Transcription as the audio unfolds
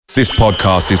This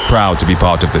podcast is proud to be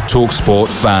part of the TalkSport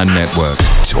Fan Network.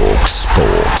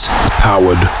 TalkSport.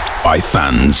 Powered by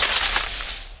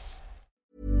fans.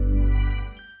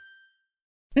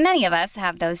 Many of us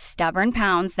have those stubborn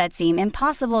pounds that seem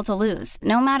impossible to lose,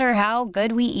 no matter how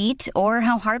good we eat or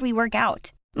how hard we work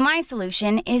out. My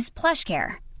solution is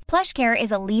PlushCare. PlushCare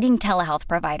is a leading telehealth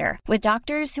provider with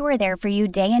doctors who are there for you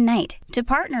day and night to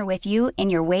partner with you in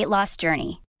your weight loss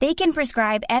journey. They can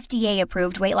prescribe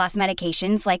FDA-approved weight loss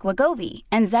medications like Wegovy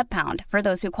and Zepbound for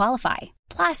those who qualify.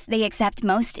 Plus, they accept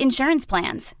most insurance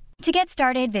plans. To get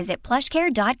started, visit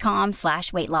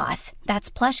plushcare.com/weightloss. That's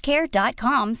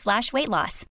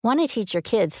plushcare.com/weightloss. Want to teach your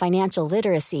kids financial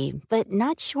literacy, but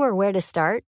not sure where to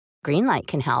start? Greenlight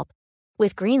can help.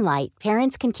 With Greenlight,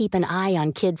 parents can keep an eye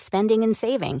on kids' spending and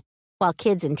saving, while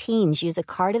kids and teens use a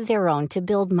card of their own to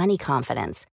build money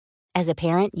confidence. As a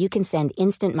parent, you can send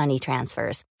instant money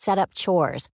transfers, set up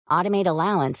chores, automate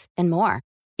allowance, and more.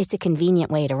 It's a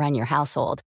convenient way to run your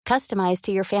household, customized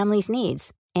to your family's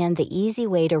needs, and the easy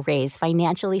way to raise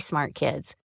financially smart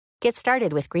kids. Get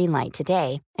started with Greenlight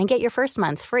today and get your first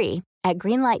month free at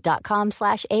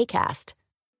greenlight.com/ACAST.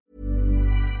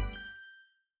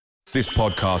 This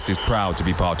podcast is proud to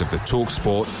be part of the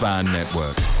TalkSport Fan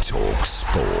Network.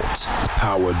 TalkSport.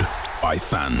 Powered by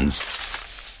fans.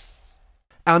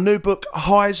 Our new book,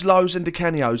 Highs, Lows and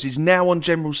Decaneos, is now on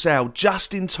general sale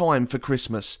just in time for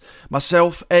Christmas.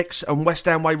 Myself, ex and West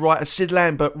Ham Way writer Sid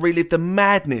Lambert relived the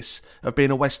madness of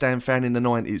being a West Ham fan in the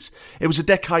 90s. It was a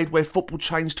decade where football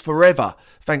changed forever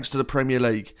thanks to the Premier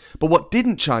League. But what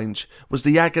didn't change was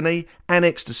the agony and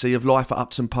ecstasy of life at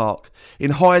Upton Park.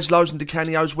 In Highs, Lows and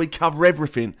Decaneos, we cover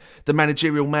everything. The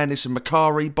managerial madness of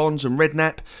Macari, Bonds and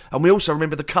Redknapp. And we also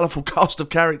remember the colourful cast of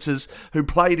characters who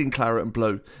played in Claret and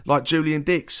Blue, like Julian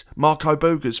Dix, Marco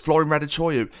Boogers, Florin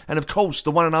Raducioiu, and of course the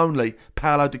one and only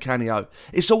Paolo Di Canio.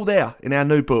 It's all there in our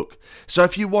new book. So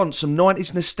if you want some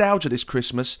 90s nostalgia this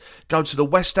Christmas, go to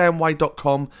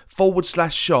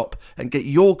thewesthamway.com/shop and get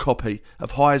your copy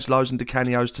of Highs, Lows and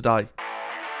Decaneos today.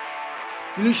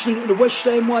 You're listening to the West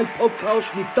Ham Way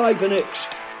podcast with Dave and X.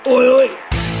 Oi, oi!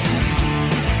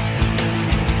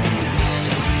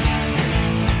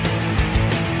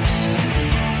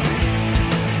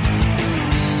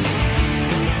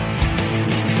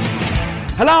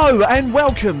 Hello and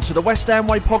welcome to the West Ham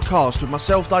Way podcast with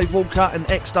myself, Dave Walker, an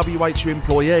ex-WHU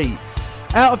employee.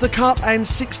 Out of the Cup and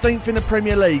 16th in the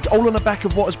Premier League, all on the back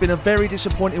of what has been a very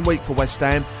disappointing week for West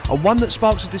Ham, and one that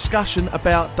sparks a discussion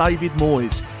about David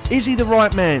Moyes. Is he the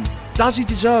right man? Does he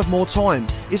deserve more time?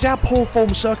 Is our poor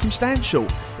form circumstantial?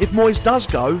 If Moyes does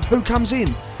go, who comes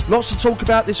in? Lots to talk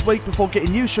about this week before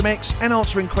getting news from X and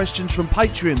answering questions from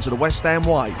Patreons of the West Ham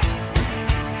Way.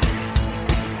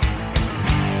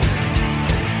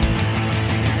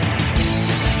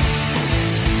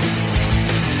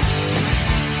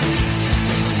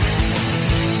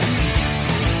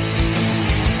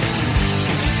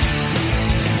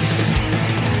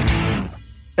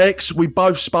 X, we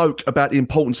both spoke about the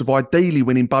importance of ideally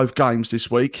winning both games this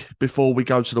week before we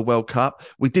go to the World Cup.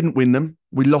 We didn't win them,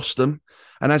 we lost them,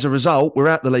 and as a result, we're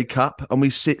out the League Cup and we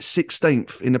sit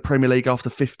 16th in the Premier League after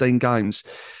 15 games.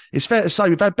 It's fair to say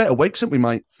we've had better weeks, haven't we,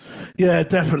 mate? Yeah,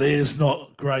 definitely. It's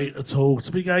not great at all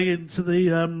to be going into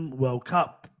the World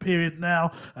Cup period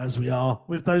now, as we are,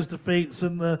 with those defeats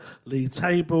and the league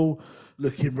table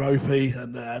looking ropey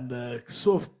and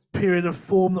sort of period of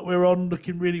form that we're on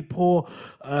looking really poor.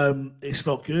 It's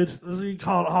not good. You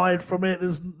can't hide from it.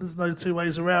 There's no two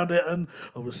ways around it, and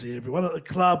obviously everyone at the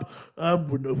club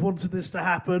wouldn't have wanted this to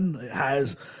happen. It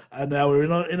has, and now we're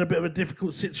in a bit of a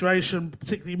difficult situation,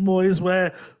 particularly Moyes,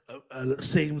 where it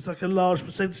seems like a large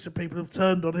percentage of people have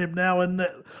turned on him now, and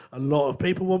a lot of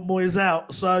people want Moyes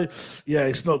out. So yeah,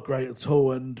 it's not great at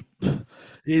all, and it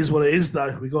is what it is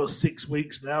though. We've got 6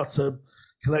 weeks now to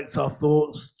collect our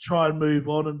thoughts, try and move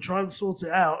on and try and sort it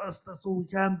out. That's all we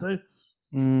can do.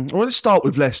 Well, let's start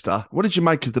with Leicester. What did you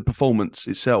make of the performance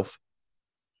itself?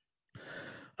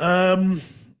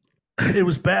 It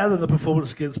was better than the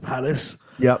performance against Palace.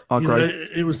 Yeah, I agree.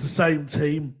 It was the same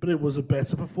team, but it was a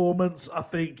better performance. I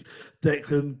think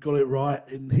Declan got it right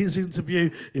in his interview.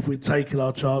 If we'd taken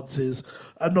our chances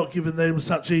and not given them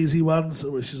such easy ones,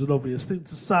 which is an obvious thing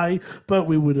to say, but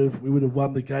we would have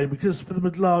won the game, because for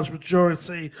the large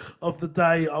majority of the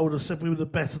day, I would have said we were the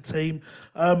better team.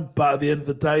 But at the end of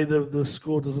the day, the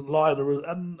score doesn't lie,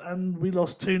 and we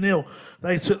lost 2-0.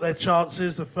 They took their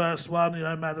chances. The first one,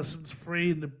 Madison's free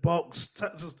in the box,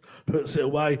 just puts it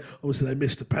away. Obviously, they missed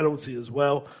missed a penalty as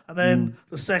well. And then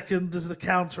the second is the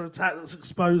counter-attack that's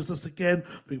exposed us again.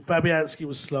 I think Fabianski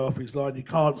was slow off his line. You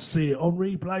can't see it on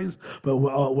replays, but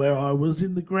where I was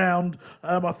in the ground,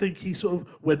 I think he sort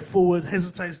of went forward,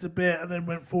 hesitated a bit, and then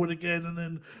went forward again, and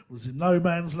then was in no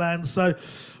man's land. So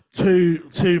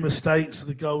two mistakes of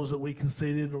the goals that we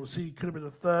conceded. Obviously, it could have been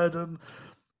a third,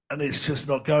 and it's just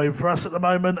not going for us at the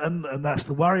moment, and that's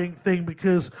the worrying thing,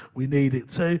 because we need it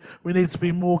to. We need to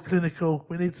be more clinical.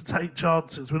 We need to take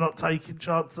chances. We're not taking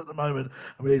chances at the moment,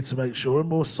 and we need to make sure we're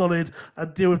more solid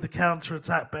and deal with the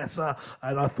counter-attack better.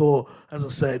 And I thought, as I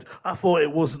said,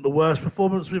 it wasn't the worst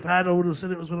performance we've had. I would have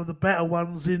said it was one of the better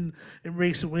ones in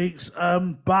recent weeks.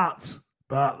 But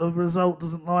the result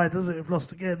doesn't lie, does it? We've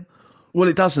lost again. Well,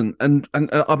 it doesn't, and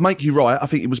I'd make you right. I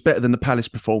think it was better than the Palace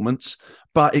performance,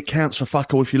 but it counts for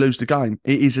fuck all if you lose the game.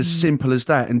 It is as simple as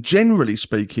that. And generally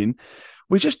speaking,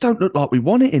 we just don't look like we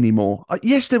want it anymore.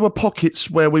 Yes, there were pockets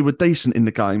where we were decent in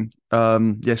the game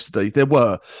yesterday. There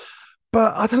were.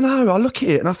 But I don't know. I look at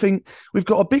it and I think we've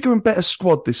got a bigger and better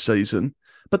squad this season,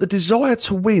 but the desire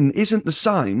to win isn't the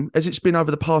same as it's been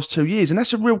over the past 2 years. And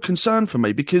that's a real concern for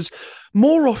me, because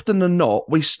more often than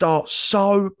not, we start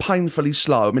so painfully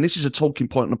slow. I mean, this is a talking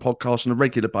point on the podcast on a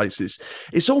regular basis.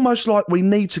 It's almost like we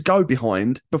need to go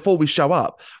behind before we show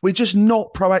up. We're just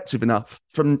not proactive enough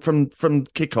from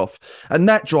kickoff. And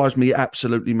that drives me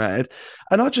absolutely mad.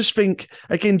 And I just think,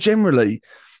 again, generally,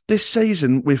 this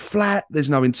season, we're flat, there's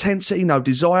no intensity, no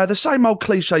desire, the same old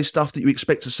cliche stuff that you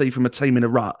expect to see from a team in a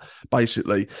rut,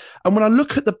 basically. And when I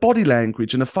look at the body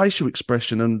language and the facial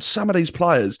expression and some of these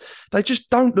players, they just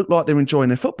don't look like they're enjoying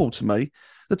their football to me.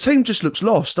 The team just looks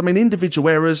lost. I mean, individual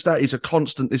errors, that is a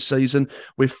constant this season.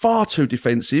 We're far too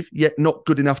defensive, yet not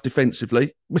good enough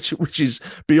defensively, which is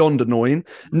beyond annoying.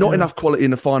 Not enough quality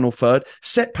in the final third.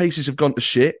 Set pieces have gone to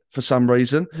shit for some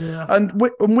reason. Yeah. And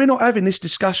we're not having this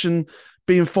discussion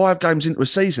being 5 games into a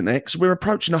season, X. We're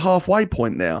approaching a halfway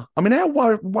point now. I mean, how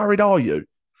worried are you?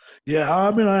 Yeah, I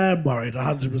mean, I am worried,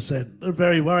 100%. I'm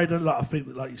very worried. I think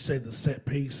that, like you said, the set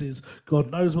pieces,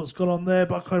 God knows what's gone on there,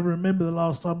 but I can't remember the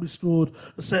last time we scored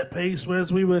a set piece,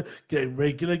 whereas we were getting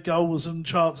regular goals and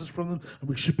chances from them, and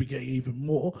we should be getting even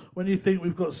more. When you think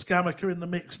we've got Scamacca in the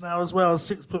mix now as well,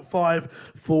 6'5"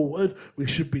 forward, we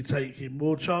should be taking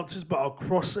more chances, but our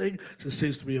crossing just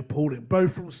seems to be appalling,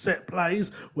 both from set plays,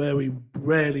 where we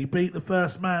rarely beat the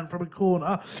first man from a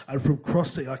corner, and from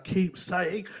crossing. I keep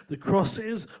saying the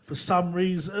crosses, for some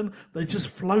reason, they just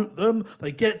float them.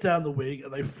 They get down the wing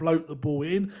and they float the ball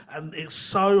in. And it's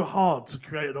so hard to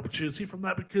create an opportunity from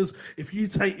that, because if you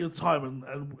take your time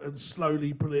and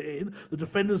slowly put it in, the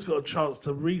defender's got a chance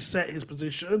to reset his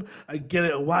position and get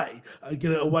it away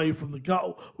from the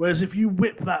goal. Whereas if you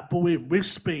whip that ball in with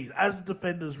speed, as the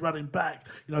defender's running back,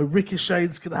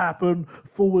 ricochets can happen.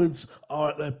 Forwards are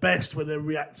at their best when they're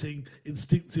reacting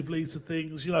instinctively to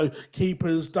things.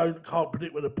 Keepers can't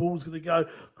predict where the ball's going to go.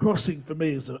 Crossing for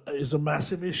me is a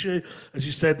massive issue. As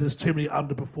you said, there's too many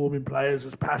underperforming players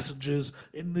as passengers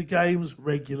in the games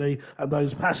regularly, and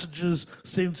those passengers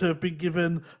seem to have been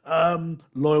given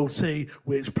loyalty,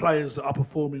 which players that are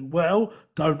performing well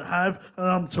don't have. And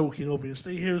I'm talking,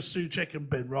 obviously, here's Souček and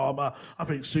Benrahma. I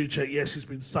think Souček, yes, he's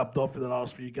been subbed off in the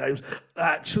last few games.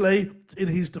 Actually, in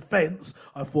his defence,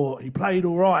 I thought he played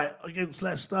all right against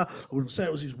Leicester. I wouldn't say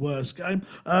it was his worst game.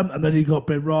 And then you got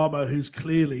Benrahma, who's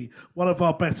clearly one of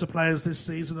our better players this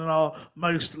season and our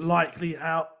most likely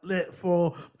outlet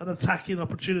for an attacking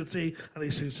opportunity, and he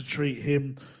seems to treat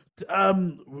him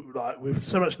with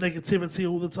so much negativity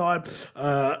all the time.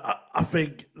 I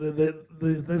think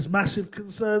there's massive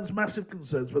concerns,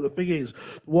 but the thing is,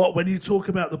 when you talk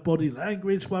about the body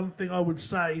language, one thing I would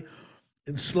say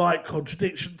in slight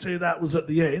contradiction to that was at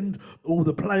the end, all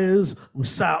the players were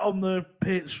sat on the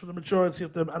pitch, for the majority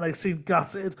of them, and they seemed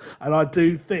gutted, and I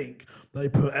do think they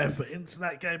put effort into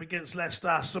that game against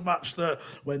Leicester, so much that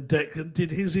when Declan did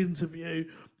his interview,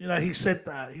 he said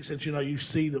that. He said, you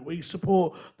see that we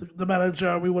support the manager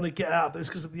and we want to get out of this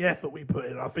because of the effort we put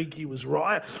in. I think he was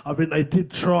right. I think they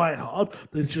did try hard.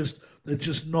 They're just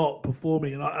not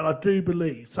performing. And I do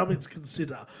believe, something to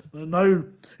consider. I know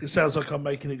it sounds like I'm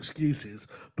making excuses,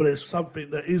 but it's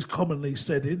something that is commonly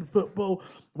said in football.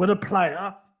 When a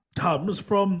player comes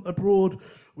from abroad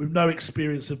with no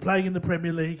experience of playing in the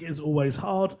Premier League, is always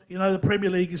hard. The Premier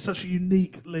League is such a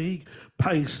unique league,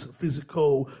 pace,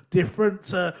 physical, different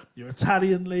to your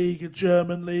Italian league, your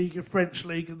German league, your French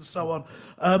league, and so on.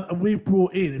 And we've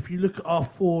brought in, if you look at our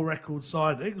 4 record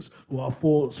signings, or our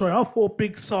 4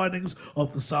 big signings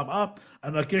of the summer,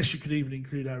 And I guess you could even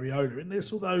include Areola in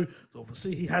this, although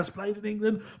obviously he has played in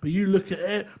England. But you look at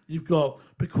it, you've got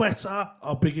Paqueta,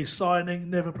 our biggest signing,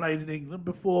 never played in England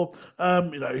before.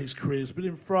 His career's been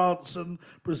in France and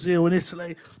Brazil and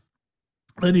Italy.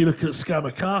 Then you look at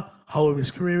Scamacca, whole of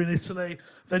his career in Italy.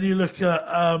 Then you look at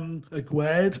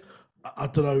Aguerd. I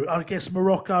don't know, I guess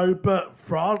Morocco, but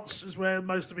France is where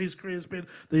most of his career has been.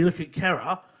 Then you look at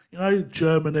Kehrer,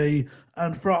 Germany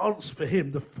and France. For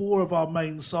him, the 4 of our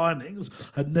main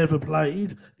signings had never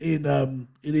played in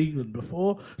England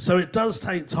before. So it does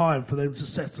take time for them to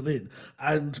settle in.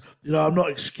 And, I'm not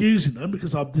excusing them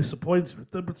because I'm disappointed with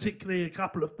them, particularly a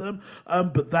couple of them.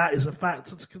 But that is a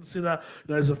factor to consider.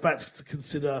 There's a factor to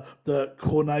consider that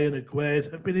Cornet and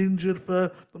Aguerd have been injured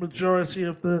for the majority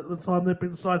of the time they've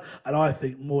been signed. And I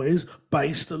think Moyes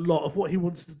based a lot of what he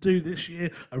wanted to do this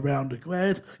year around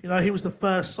Aguerd. He was the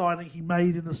first signing he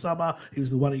made in the summer. He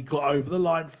was the one he got over the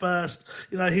line first.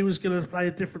 He was going to play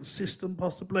a different system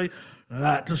possibly.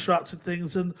 That disrupted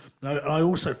things. And I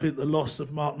also think the loss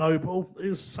of Mark Noble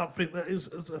is something that is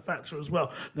a factor as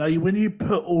well. Now, when you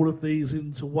put all of these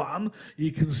into one,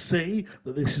 you can see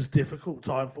that this is a difficult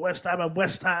time for West Ham, and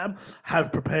West Ham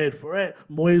have prepared for it.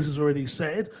 Moyes has already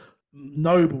said,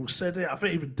 Noble said it, I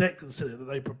think even Declan said it, that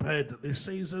they prepared that this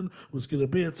season was going to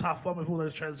be a tough one with all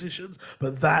those transitions.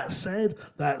 But that said,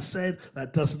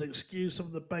 that doesn't excuse some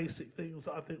of the basic things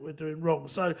that I think we're doing wrong.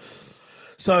 So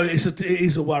it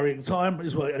is a worrying time,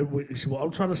 is what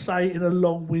I'm trying to say in a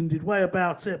long-winded way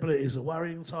about it, but it is a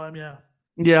worrying time, yeah.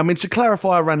 Yeah, I mean, to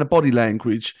clarify around the body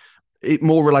language, it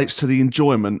more relates to the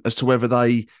enjoyment as to whether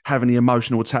they have any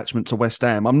emotional attachment to West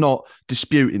Ham. I'm not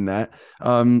disputing that.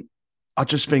 I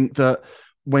just think that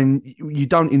when you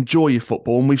don't enjoy your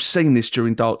football, and we've seen this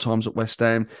during dark times at West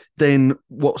Ham, then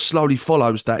what slowly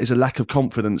follows that is a lack of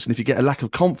confidence. And if you get a lack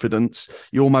of confidence,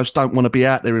 you almost don't want to be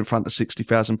out there in front of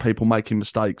 60,000 people making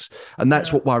mistakes. And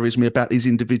that's what worries me about these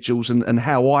individuals and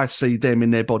how I see them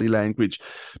in their body language.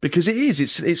 Because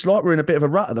it's like we're in a bit of a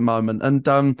rut at the moment.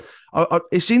 And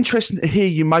it's interesting to hear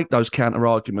you make those counter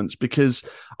arguments, because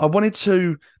I wanted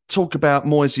to talk about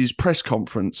Moyes' press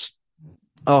conference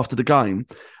after the game.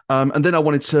 And then I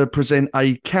wanted to present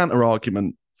a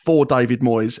counter-argument for David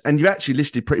Moyes. And you actually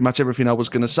listed pretty much everything I was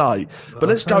going to say. But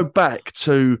let's go back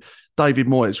to David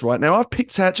Moyes right now. I've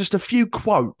picked out just a few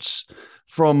quotes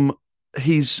from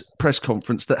his press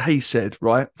conference that he said,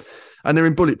 right? And they're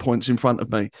in bullet points in front of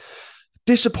me.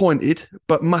 Disappointed,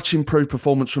 but much improved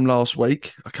performance from last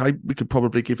week. Okay, we could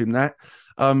probably give him that.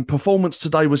 Performance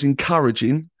today was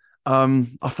encouraging.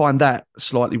 I find that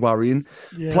slightly worrying.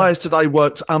 Yeah. Players today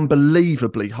worked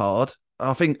unbelievably hard.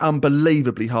 I think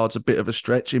unbelievably hard's a bit of a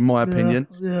stretch, in my opinion.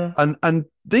 Yeah. And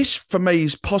this, for me,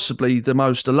 is possibly the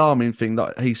most alarming thing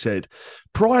that he said.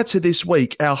 Prior to this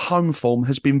week, our home form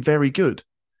has been very good.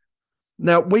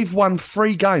 Now, we've won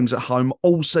 3 games at home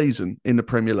all season in the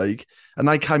Premier League, and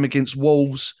they came against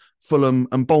Wolves, Fulham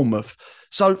and Bournemouth.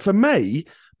 So for me,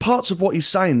 parts of what he's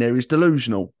saying there is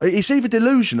delusional. It's either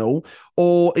delusional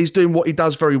or he's doing what he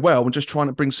does very well and just trying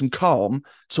to bring some calm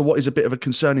to what is a bit of a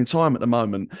concerning time at the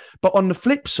moment. But on the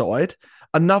flip side,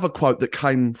 another quote that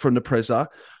came from the presser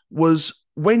was,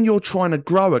 when you're trying to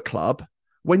grow a club,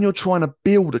 when you're trying to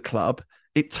build a club,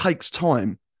 it takes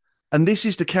time. And this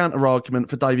is the counter-argument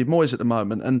for David Moyes at the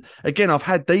moment. And again, I've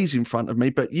had these in front of me,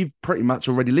 but you've pretty much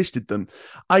already listed them.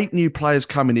 8 new players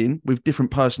coming in with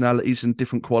different personalities and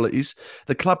different qualities.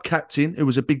 The club captain, who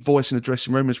was a big voice in the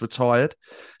dressing room, has retired.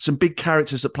 Some big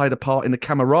characters that played a part in the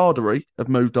camaraderie have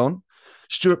moved on.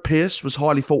 Stuart Pearce was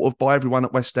highly thought of by everyone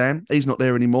at West Ham. He's not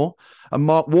there anymore. And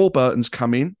Mark Warburton's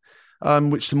come in,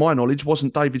 which to my knowledge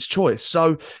wasn't David's choice.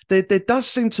 So there does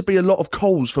seem to be a lot of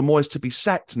calls for Moyes to be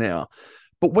sacked now.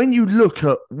 But when you look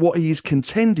at what he is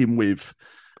contending with,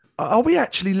 are we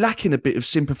actually lacking a bit of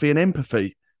sympathy and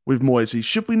empathy with Moyes?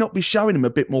 Should we not be showing him a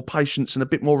bit more patience and a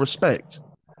bit more respect?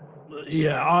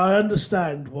 Yeah, I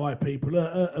understand why people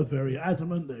are very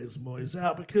adamant that it's Moyes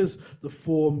out, because the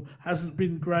form hasn't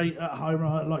been great at home.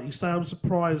 Like you say, I'm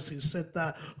surprised he said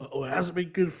that. Or it hasn't been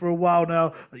good for a while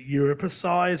now. Europe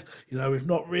aside, we've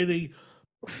not really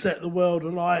set the world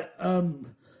alight.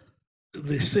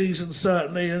 This season,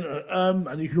 certainly,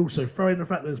 and you can also throw in the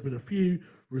fact there's been a few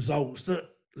results that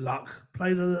luck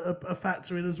played a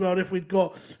factor in as well. And if we'd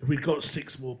got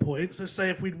 6 more points, let's say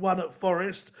if we'd won at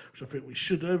Forest, which I think we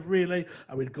should have really,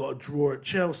 and we'd got a draw at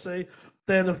Chelsea,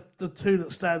 then the 2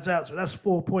 that stands out to me, that's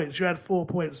 4 points. You add 4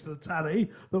 points to the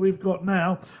tally that we've got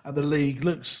now, and the league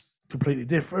looks completely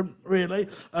different, really.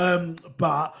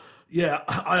 But Yeah,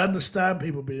 I understand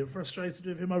people being frustrated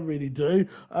with him. I really do.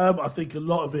 I think a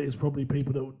lot of it is probably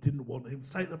people that didn't want him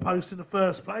to take the post in the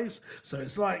first place. So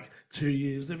it's like 2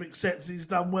 years. They've accepted he's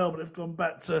done well, but they've gone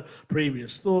back to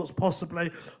previous thoughts,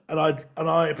 possibly. And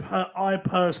I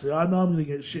personally, I know I'm going to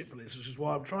get shit for this, which is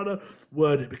why I'm trying to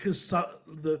word it, because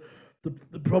the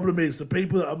problem is the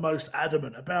people that are most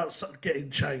adamant about getting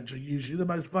change are usually the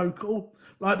most vocal.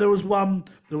 Like there was one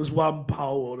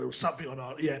poll, or there was something on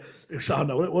our, I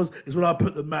know what it was. It's when I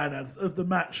put the man of the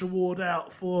match award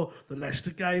out for the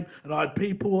Leicester game, and I had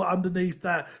people underneath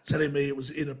that telling me it was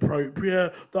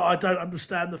inappropriate, that I don't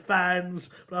understand the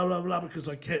fans, blah blah blah, because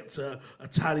I kept a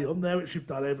tally on there, which we've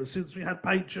done ever since we had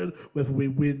Patreon, whether we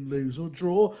win, lose or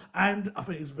draw. And I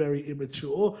think it's very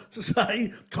immature to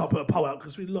say can't put a poll out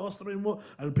because we lost. I mean, what?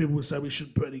 And people would say we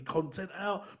shouldn't put any content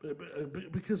out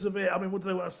because of it. I mean, what do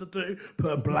they want us to do?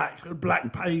 Put a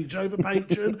black page over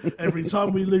Patreon every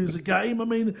time we lose a game? I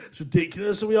mean, it's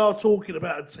ridiculous. So we are talking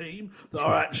about a team that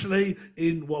are actually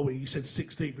in, you said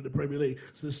 16th in the Premier League.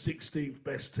 It's the 16th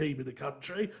best team in the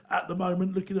country at the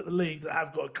moment, looking at the league that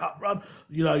have got a cup run.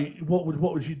 You know, what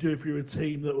would you do if you're a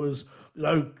team that was, you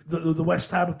know, the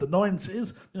West Ham of the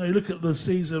 90s? You know, you look at the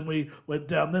season we went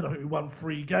down then, I think we won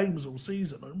 3 games all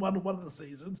season, and one of the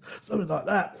seasons, something like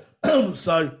that.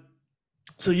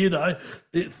 So you know,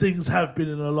 things have been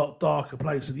in a lot darker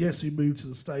place. And yes, we moved to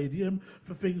the stadium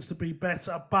for things to be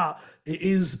better, but it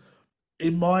is,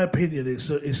 in my opinion, it's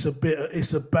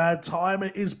a bad time.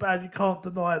 It is bad. You can't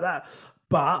deny that.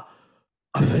 But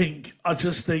I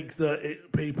just think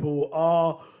that people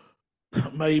are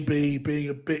maybe being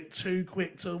a bit too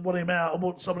quick to want him out and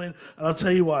want someone in. And I'll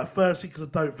tell you why. Firstly, because I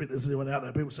don't think there's anyone out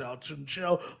there. People say,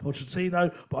 Tuchel,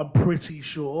 Pochettino, but I'm pretty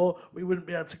sure we wouldn't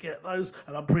be able to get those.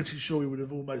 And I'm pretty sure we would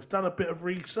have almost done a bit of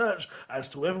research as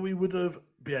to whether we would have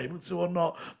be able to or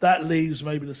not. That leaves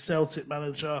maybe the Celtic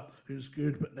manager, who's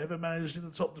good but never managed in the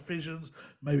top divisions.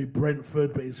 Maybe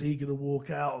Brentford, but is he going to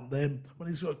walk out on them when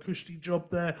he's got a cushy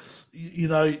job there? You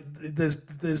know,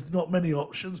 there's not many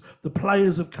options. The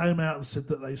players have come out and said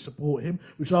that they support him,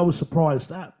 which I was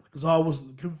surprised at, because I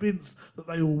wasn't convinced that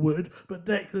they all would. But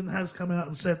Declan has come out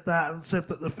and said that, and said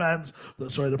that the players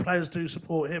do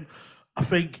support him. I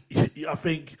think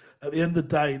at the end of the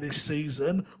day, this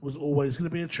season was always going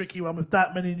to be a tricky one with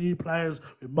that many new players,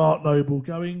 with Mark Noble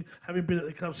having been at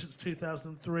the club since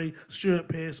 2003, Stuart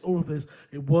Pearce, all of this,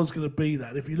 it was going to be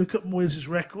that. If you look at Moyes'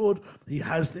 record, he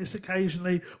has this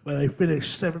occasionally where they finish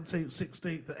 17th,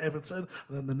 16th at Everton,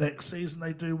 and then the next season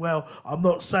they do well. I'm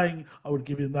not saying I would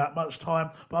give him that much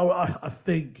time, but I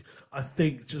think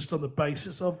just on the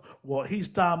basis of what he's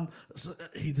done,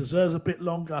 he deserves a bit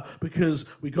longer, because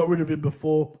we got rid of him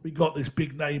before. We got this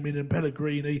big name in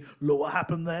Pellegrini. Look what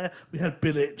happened there. We had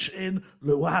Bilic in.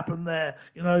 Look what happened there.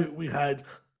 You know, we had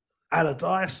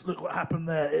Allardyce. Look what happened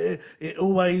there. It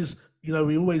always, you know,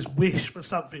 we always wish for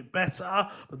something better,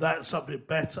 but that something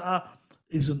better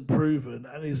isn't proven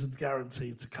and isn't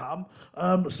guaranteed to come.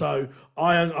 So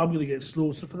I'm going to get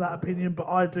slaughtered for that opinion, but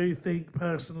I do think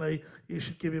personally you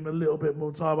should give him a little bit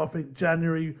more time. I think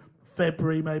January,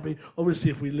 February maybe.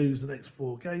 Obviously, if we lose the next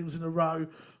 4 games in a row,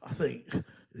 I think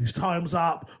his time's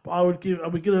up. But we're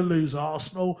going to lose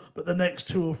Arsenal, but the next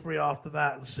 2 or 3 after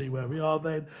that, and see where we are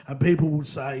then. And people will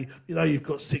say, you know, you've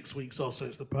got 6 weeks off, so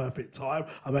it's the perfect time.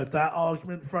 I've had that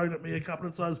argument thrown at me a couple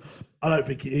of times. I don't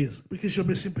think it is, because you're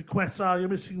missing Paqueta, you're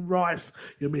missing Rice,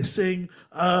 you're missing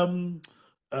Kera,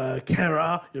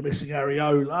 you're missing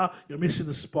Areola, you're missing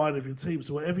the spine of your team.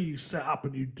 So whatever you set up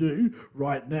and you do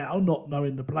right now, not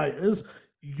knowing the players,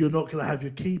 you're not going to have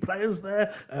your key players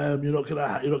there. You're not going to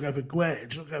have a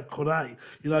Guedj, you're not going to have Cornet.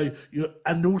 You know,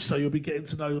 and also you'll be getting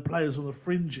to know the players on the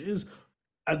fringes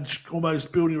and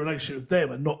almost building a relationship with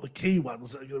them, and not the key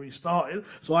ones that are going to be starting.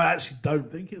 So I actually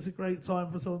don't think it's a great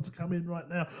time for someone to come in right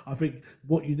now. I think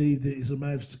what you need is a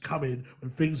manager to come in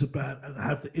when things are bad and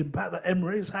have the impact that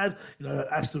Emery's had. You know,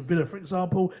 Aston Villa, for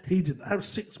example, he didn't have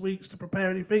 6 weeks to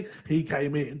prepare anything. He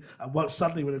came in, and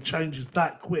suddenly when a change is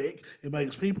that quick, it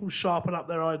makes people sharpen up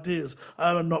their ideas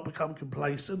and not become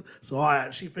complacent. So I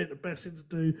actually think the best thing to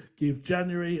do, give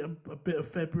January and a bit of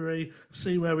February,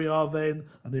 see where we are then,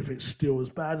 and if it's still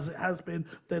as bad as it has been,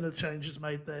 then a change is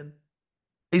made then.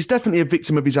 He's definitely a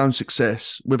victim of his own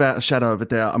success, without a shadow of a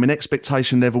doubt. I mean,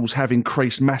 expectation levels have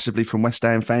increased massively from West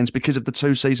Ham fans because of the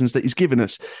 2 seasons that he's given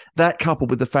us. That, coupled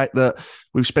with the fact that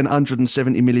we've spent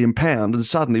 £170 million, and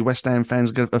suddenly West Ham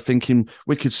fans are thinking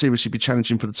we could seriously be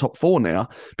challenging for the top 4 now,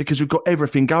 because we've got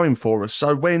everything going for us.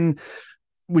 So when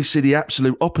we see the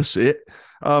absolute opposite,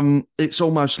 it's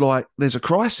almost like there's a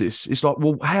crisis. It's like,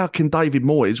 well, how can David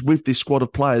Moyes, with this squad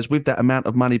of players, with that amount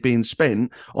of money being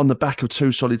spent on the back of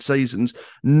 2 solid seasons,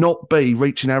 not be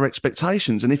reaching our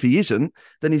expectations? And if he isn't,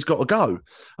 then he's got to go.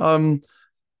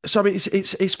 So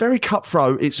it's very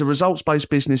cutthroat. It's a results-based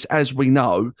business, as we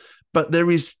know, but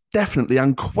there is definitely,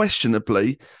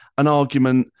 unquestionably, an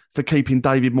argument for keeping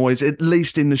David Moyes, at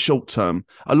least in the short term.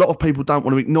 A lot of people don't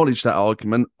want to acknowledge that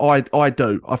argument. I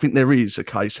do. I think there is a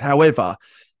case. However,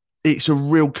 it's a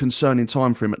real concerning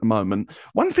time for him at the moment.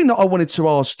 One thing that I wanted to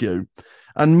ask you,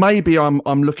 and maybe I'm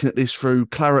looking at this through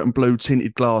claret and blue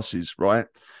tinted glasses, right?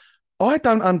 I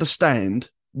don't understand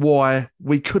why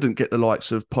we couldn't get the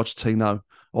likes of Pochettino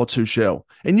or Tuchel.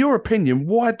 In your opinion,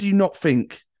 why do you not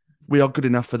think we are good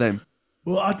enough for them?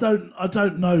 Well, I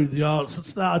don't know the answer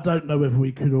to that. I don't know whether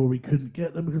we could or we couldn't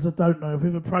get them, because I don't know if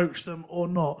we've approached them or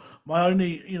not. My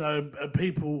only,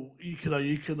 people, you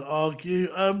can argue.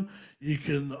 You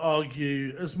can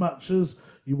argue as much as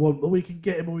you want that we can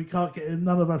get him or we can't get him.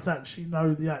 None of us actually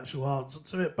know the actual answer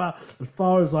to it. But as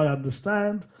far as I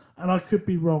understand, and I could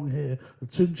be wrong here,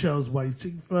 Tuchel's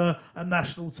waiting for a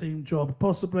national team job,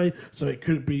 possibly. So it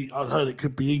could be, I heard it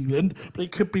could be England, but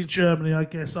it could be Germany, I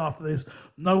guess, after this.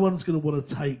 No one's going to want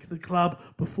to take the club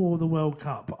before the World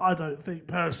Cup, I don't think,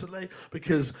 personally,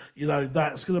 because,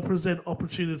 that's going to present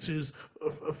opportunities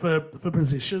for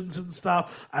positions and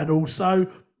stuff. And also,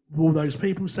 all those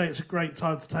people say it's a great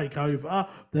time to take over.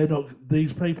 They're not.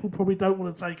 These people probably don't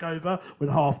want to take over when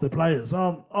half the players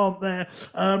aren't there.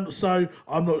 So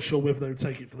I'm not sure whether they would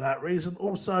take it for that reason.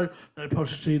 Also,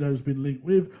 Pochettino's been linked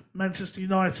with Manchester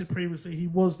United previously. He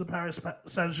was the Paris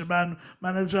Saint-Germain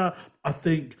manager. I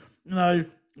think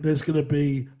there's going to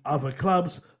be other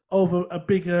clubs of a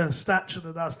bigger stature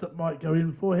than us that might go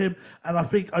in for him. And I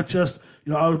think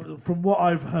from what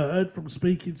I've heard from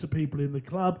speaking to people in the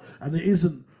club, and it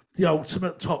isn't the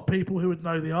ultimate top people who would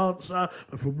know the answer,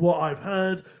 but from what I've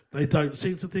heard, they don't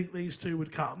seem to think these two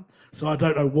would come. So I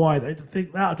don't know why they didn't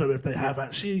think that. I don't know if they have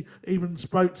actually even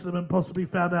spoke to them and possibly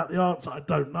found out the answer. I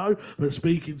don't know. But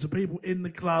speaking to people in the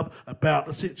club about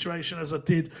the situation, as I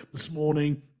did this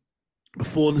morning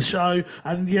before the show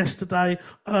and yesterday,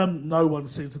 no one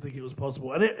seemed to think it was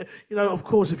possible. And it, of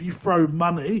course, if you throw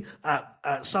money at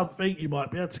something, you might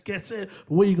be able to get it.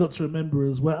 But what you got to remember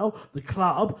as well, the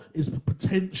club is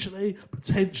potentially,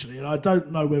 and I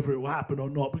don't know whether it will happen or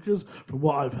not, because from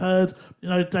what I've heard,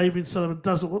 David Sullivan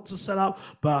doesn't want to set up,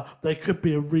 but there could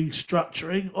be a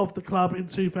restructuring of the club in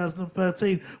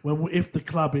 2013 if the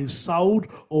club is sold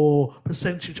or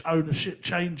percentage ownership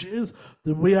changes,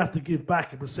 then we have to give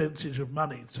back a percentage of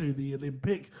money to the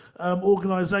Olympic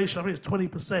organisation. I think it's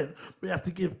 20%. We have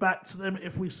to give back to them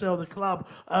if we sell the club.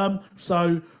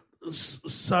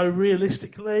 So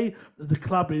realistically, the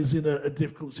club is in a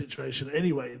difficult situation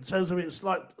anyway. In terms of it's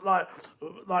like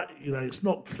it's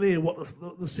not clear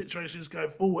what the situation is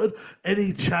going forward.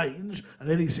 Any change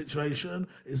and any situation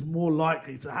is more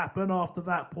likely to happen after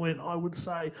that point, I would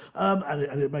say, and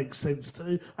it makes sense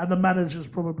to. And the managers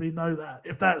probably know that.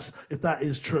 If that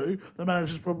is true, the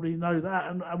managers probably know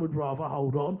that and would rather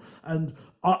hold on. And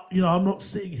I'm not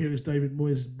sitting here as David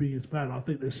Moyes' biggest fan. I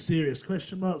think there's serious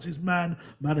question marks. His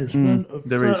management of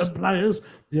certain players.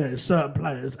 Yeah, certain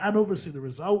players. And obviously the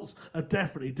results are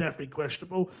definitely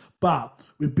questionable. But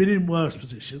we've been in worse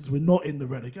positions. We're not in the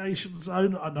relegation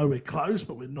zone. I know we're close,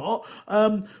 but we're not.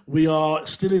 We are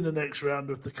still in the next round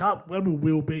of the Cup, when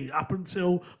we will be up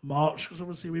until March, because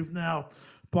obviously we've now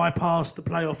bypassed the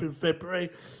playoff in February.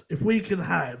 If we can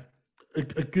have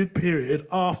a good period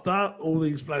after all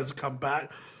these players have come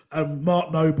back, and Mark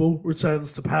Noble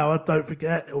returns to power. Don't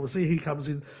forget, obviously, he comes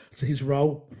in to his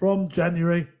role from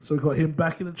January, so we've got him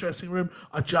back in the dressing room.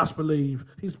 I just believe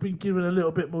he's been given a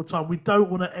little bit more time. We don't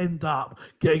want to end up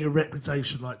getting a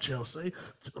reputation like Chelsea,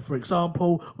 for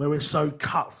example, where we're so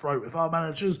cutthroat with our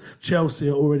managers. Chelsea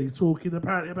are already talking,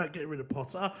 apparently, about getting rid of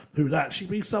Potter, who would actually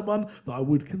be someone that I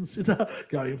would consider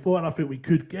going for, and I think we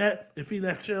could get if he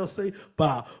left Chelsea,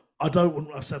 but I don't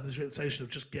want us to have this reputation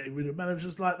of just getting rid of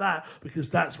managers like that,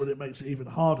 because that's when it makes it even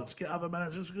harder to get other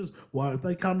managers, because why have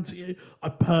they come to you? I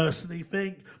personally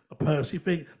think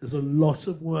there's a lot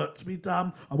of work to be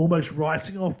done. I'm almost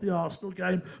writing off the Arsenal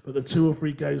game, but the 2 or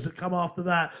 3 games that come after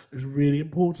that is really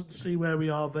important to see where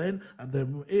we are then. And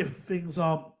then if things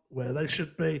aren't where they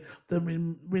should be,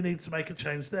 then we need to make a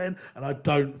change then. And I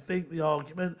don't think the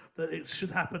argument that it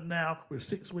should happen now with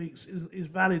 6 weeks is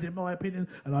valid, in my opinion.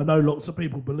 And I know lots of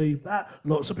people believe that.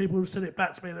 Lots of people have said it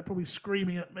back to me, and they're probably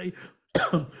screaming at me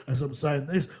as I'm saying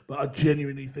this, but I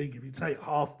genuinely think if you take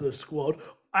half the squad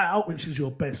out, which is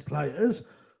your best players,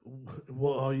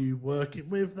 what are you working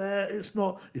with there? It's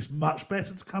not. It's much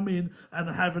better to come in and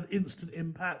have an instant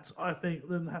impact, I think,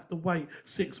 than have to wait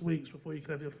 6 weeks before you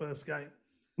can have your first game.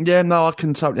 Yeah, no, I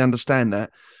can totally understand that.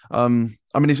 I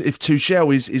mean, if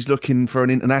Tuchel is looking for an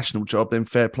international job, then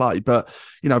fair play. But,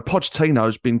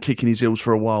 Pochettino's been kicking his heels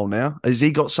for a while now. Has he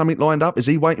got something lined up? Is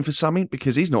he waiting for something?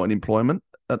 Because he's not in employment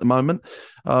at the moment.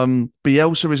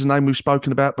 Bielsa is a name we've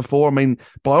spoken about before. I mean,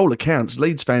 by all accounts,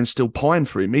 Leeds fans still pine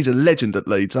for him. He's a legend at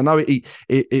Leeds. I know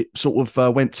it sort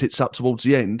of went tits up towards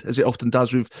the end, as it often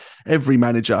does with every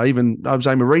manager, even Jose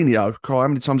Mourinho. How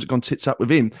many times it gone tits up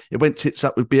with him? It went tits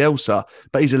up with Bielsa,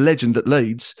 but he's a legend at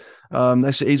Leeds.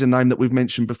 He's a name that we've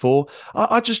mentioned before.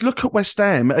 I just look at West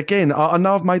Ham. Again, I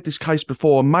know I've made this case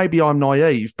before, and maybe I'm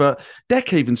naive, but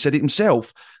Deck even said it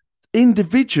himself.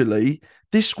 Individually,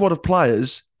 this squad of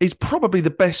players is probably the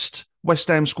best West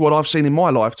Ham squad I've seen in my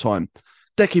lifetime.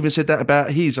 Deck even said that about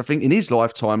I think, in his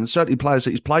lifetime, and certainly players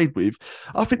that he's played with.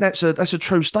 I think that's a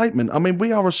true statement. I mean,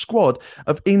 we are a squad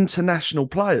of international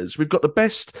players. We've got the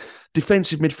best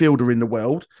defensive midfielder in the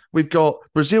world. We've got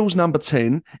Brazil's number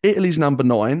 10, Italy's number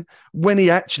 9. When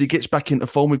he actually gets back into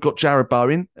form, we've got Jarrod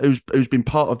Bowen, who's been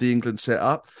part of the England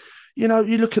setup. You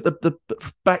look at the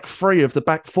back three of the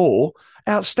back four,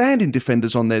 outstanding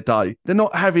defenders on their day. They're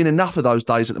not having enough of those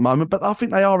days at the moment, but I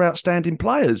think they are outstanding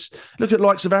players. Look at the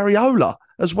likes of Areola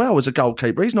as well as a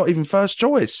goalkeeper. He's not even first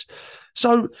choice.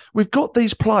 So we've got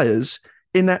these players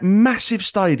in that massive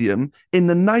stadium in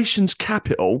the nation's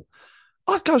capital.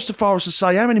 I'd go so far as to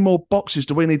say, how many more boxes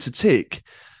do we need to tick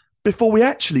before we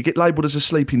actually get labelled as a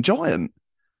sleeping giant?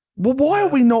 Well, why are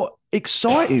we not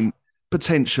exciting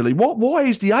potentially? Why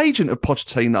is the agent of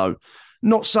Pochettino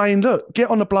not saying, look,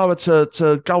 get on the blower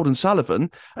to Golden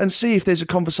Sullivan and see if there's a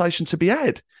conversation to be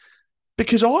had?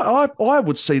 Because I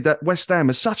would see that West Ham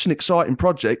is such an exciting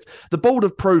project. The board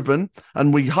have proven,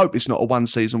 and we hope it's not a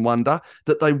one-season wonder,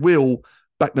 that they will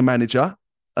back the manager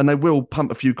and they will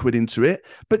pump a few quid into it.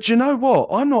 But do you know what?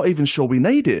 I'm not even sure we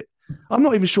need it. I'm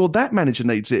not even sure that manager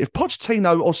needs it. If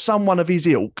Pochettino or someone of his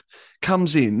ilk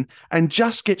comes in and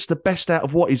just gets the best out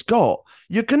of what he's got,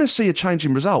 you're going to see a change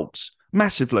in results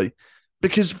massively.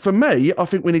 Because for me, I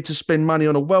think we need to spend money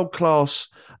on a world-class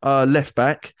left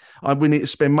back. We need to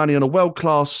spend money on a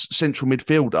world-class central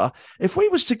midfielder. If we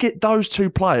was to get those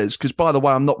two players, because by the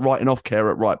way, I'm not writing off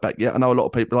Kerr at right back yet. I know a lot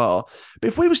of people are. But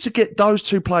if we was to get those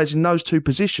two players in those two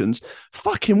positions,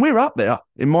 fucking we're up there,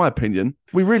 in my opinion.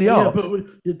 We really are. Yeah, but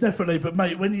you're definitely. But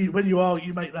mate, when you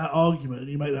make that argument, and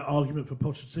you make that argument for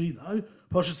Pochettino,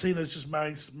 Pochettino's just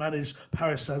managed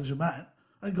Paris Saint-Germain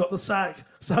and got the sack,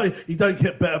 so you don't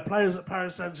get better players at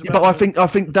Paris Saint-Germain. Yeah, but I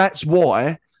think that's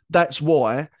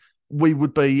why we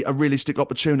would be a realistic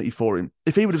opportunity for him.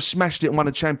 If he would have smashed it and won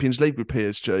a Champions League with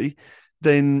PSG,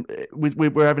 then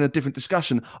we're having a different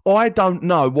discussion. I don't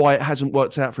know why it hasn't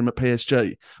worked out for him at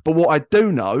PSG, but what I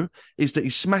do know is that he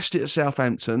smashed it at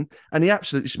Southampton and he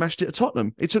absolutely smashed it at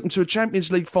Tottenham. He took them to a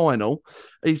Champions League final.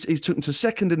 He took them to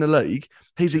second in the league.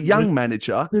 He's a young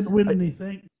manager. Didn't win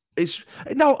anything.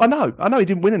 I know he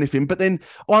didn't win anything, but then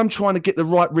I'm trying to get the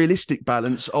right realistic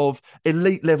balance of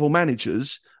elite level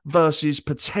managers versus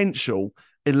potential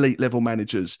elite level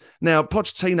managers. Now,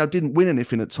 Pochettino didn't win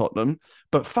anything at Tottenham,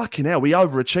 but fucking hell, he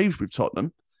overachieved with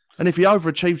Tottenham. And if he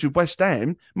overachieved with West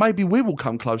Ham, maybe we will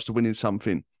come close to winning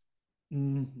something.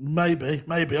 Maybe.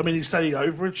 I mean, you say he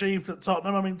overachieved at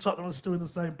Tottenham. I mean, Tottenham is still in the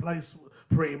same place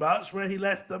pretty much where he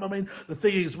left them. I mean, the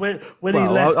thing is, when he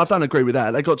left... I don't agree with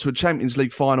that. They got to a Champions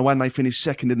League final and they finished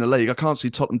second in the league. I can't see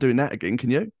Tottenham doing that again,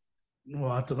 can you?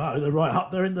 Well, I don't know. They're right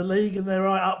up there in the league and they're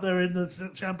right up there in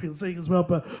the Champions League as well,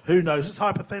 but who knows? It's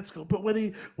hypothetical. But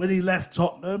when he left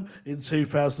Tottenham in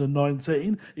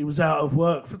 2019, he was out of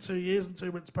work for 2 years until he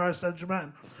went to Paris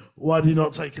Saint-Germain. Why did he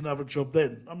not take another job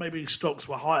then? Or maybe his stocks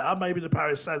were higher. Maybe the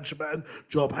Paris Saint-Germain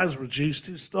job has reduced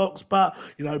his stocks, but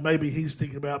maybe he's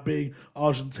thinking about being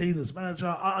Argentina's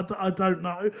manager. I don't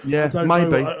know. Yeah,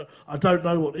 maybe. I don't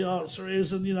know what the answer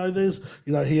is, and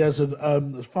he hasn't.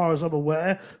 As far as I'm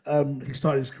aware, he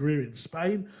started his career in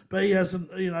Spain, but he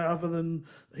hasn't. Other than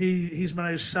he's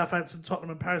managed Southampton,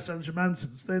 Tottenham, and Paris Saint-Germain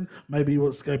since then. Maybe he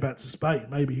wants to go back to Spain.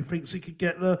 Maybe he thinks he could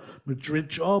get the Madrid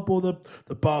job or the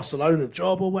Barcelona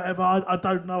job or whatever. I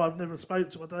don't know. I've never spoken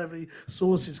to him. I don't have any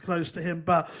sources close to him.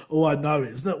 But all I know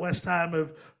is that West Ham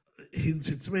have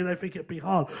hinted to me they think it'd be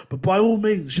hard. But by all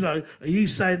means, are you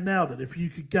saying now that if you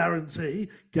could guarantee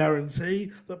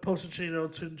that Pochettino or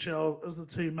Tuchel, as the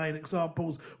two main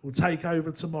examples, will take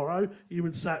over tomorrow, you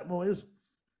would sack Moyes?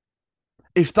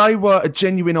 If they were a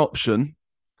genuine option,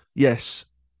 yes.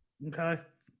 Okay.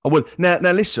 I would. Now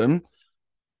listen,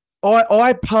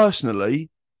 I personally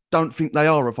don't think they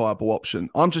are a viable option.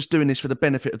 I'm just doing this for the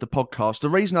benefit of the podcast. The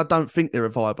reason I don't think they're a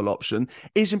viable option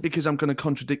isn't because I'm going to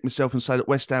contradict myself and say that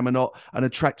West Ham are not an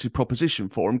attractive proposition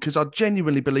for them, because I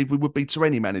genuinely believe we would be to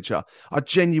any manager. I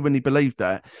genuinely believe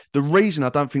that. The reason I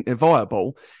don't think they're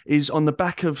viable is on the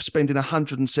back of spending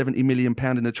 £170 million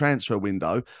in the transfer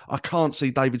window, I can't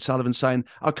see David Sullivan saying,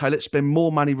 OK, let's spend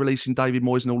more money releasing David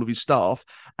Moyes and all of his staff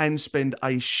and spend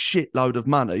a shitload of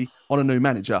money on a new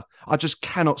manager. I just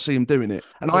cannot see him doing it.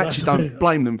 And I actually don't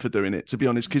blame them for doing it, to be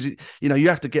honest, because, you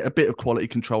have to get a bit of quality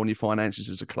control on your finances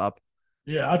as a club.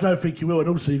 Yeah, I don't think he will. And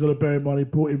also, you've got to bear in mind, he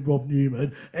brought in Rob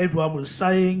Newman. Everyone was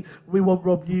saying, we want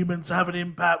Rob Newman to have an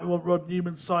impact. We want Rob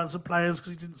Newman to sign some players,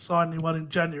 because he didn't sign anyone in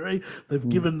January. They've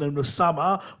given them the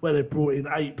summer where they brought in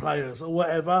 8 players or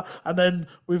whatever. And then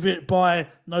with it by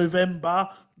November,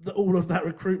 all of that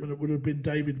recruitment would have been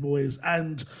David Moyes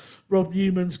and Rob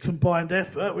Newman's combined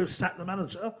effort. We've sacked the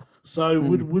manager. So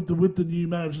would the new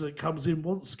manager that comes in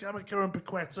want Scamacca and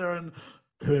Paqueta and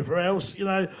whoever else?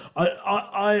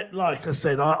 I like I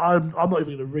said, I'm not even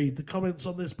going to read the comments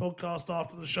on this podcast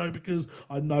after the show, because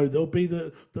I know there'll be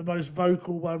the most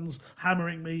vocal ones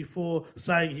hammering me for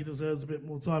saying he deserves a bit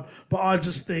more time. But I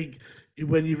just think,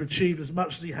 when you've achieved as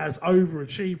much as he has,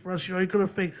 overachieved for us, you've got to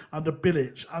think under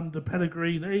Bilic, under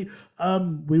Pellegrini,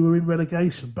 we were in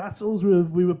relegation battles.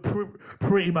 We were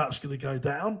pretty much going to go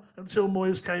down until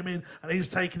Moyes came in, and he's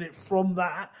taken it from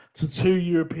that to 2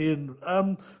 European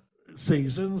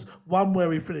seasons, one where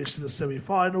we finished in the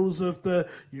semi-finals of the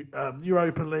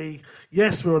Europa League.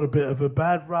 Yes, we're on a bit of a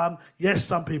bad run. Yes,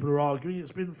 some people are arguing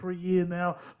it's been for a year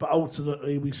now, but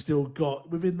ultimately we still got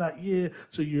within that year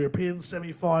to European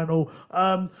semi-final.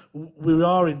 We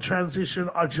are in transition.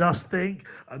 I just think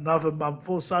another month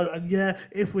or so, and yeah,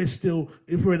 if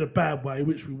we're in a bad way,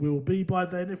 which we will be by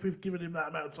then, if we've given him that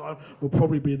amount of time, we'll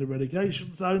probably be in the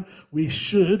relegation zone. We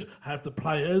should have the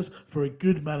players for a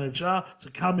good manager to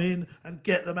come in and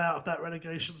get them out of that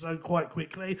relegation zone quite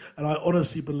quickly. And I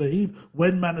honestly believe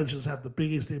when managers have the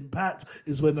biggest impact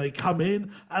is when they come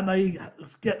in and they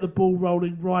get the ball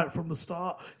rolling right from the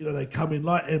start. They come in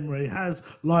like Emery has,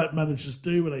 like managers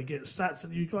do when they get Sats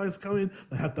and you guys come in,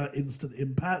 they have that instant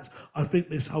impact. I think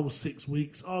this whole 6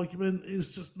 weeks argument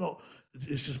is just not,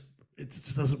 it just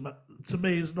doesn't matter. To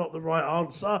me, is not the right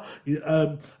answer.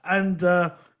 And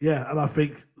I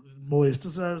think Moyes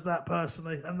deserves that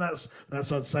personally, and that's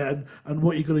I'd say. And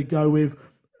what you're going to go with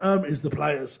is the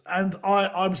players. And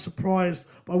I'm surprised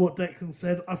by what Declan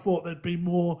said. I thought there'd be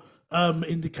more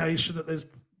indication that there's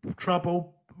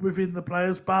trouble within the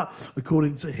players, but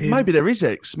according to him, maybe there is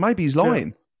X. Maybe he's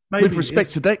lying. Maybe with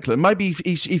respect to Declan, maybe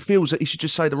he feels that he should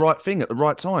just say the right thing at the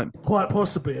right time. Quite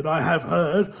possibly, and I have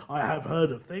heard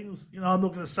of things. I'm not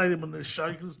going to say them on this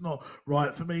show because it's not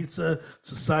right for me to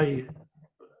say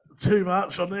too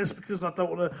much on this, because I don't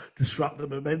want to disrupt the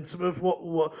momentum of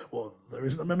what there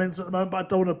isn't a momentum at the moment, but I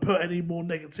don't want to put any more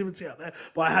negativity out there.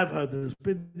 But I have heard there's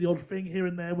been the odd thing here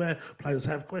and there where players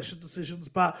have questioned decisions,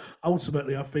 but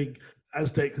ultimately I think,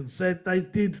 as Declan said,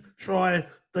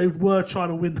 they were trying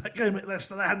to win that game at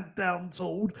Leicester. They hadn't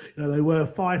down-tooled. They were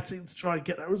fighting to try and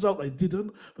get that result. They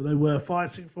didn't, but they were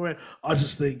fighting for it. I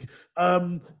just think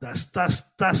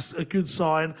that's a good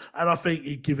sign, and I think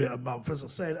you give it a month, as I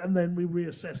said, and then we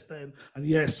reassess then. And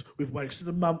yes, we've wasted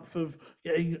a month of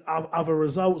getting other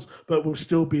results, but we'll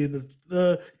still be in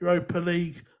the Europa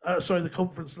League, the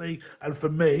Conference League. And for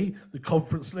me, the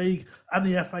Conference League and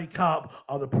the FA Cup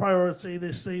are the priority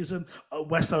this season.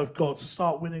 West Ham have got to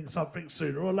start winning something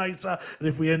sooner or later. And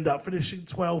if we end up finishing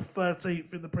 12th,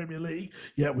 13th in the Premier League,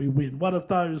 we win one of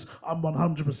those. I'm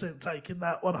 100% taking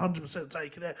that, 100%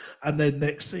 taking it. And then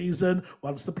next season,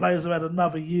 once the players have had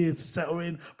another year to settle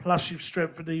in, plus you've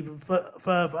strengthened even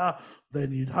further,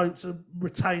 then you'd hope to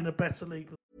retain a better league.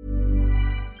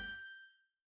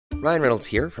 Ryan Reynolds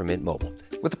here from Mint Mobile.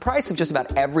 With the price of just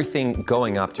about everything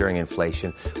going up during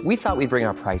inflation, we thought we'd bring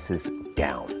our prices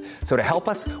down. So to help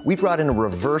us, we brought in a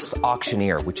reverse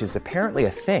auctioneer, which is apparently a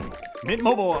thing. Mint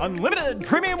Mobile Unlimited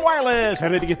Premium Wireless. How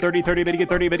to get 30, 30, bit to get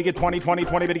 30, bit to get 20, 20,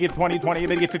 20, bit to get 20, 20,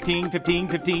 bit to get 15, 15,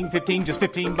 15, 15, just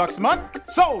 $15 a month?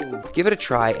 Sold! Give it a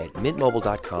try at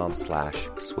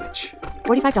mintmobile.com/switch.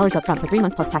 $45 up front for 3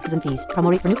 months plus taxes and fees.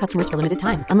 Promo rate for new customers for limited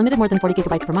time. Unlimited more than 40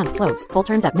 gigabytes per month. Slows full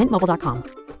terms at mintmobile.com.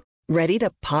 Ready to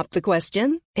pop the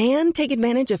question and take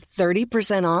advantage of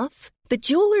 30% off? The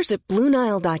jewelers at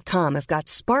BlueNile.com have got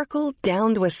sparkle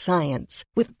down to a science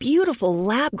with beautiful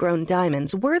lab-grown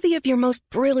diamonds worthy of your most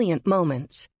brilliant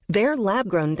moments. Their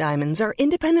lab-grown diamonds are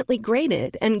independently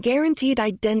graded and guaranteed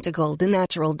identical to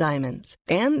natural diamonds.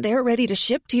 And they're ready to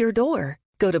ship to your door.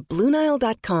 Go to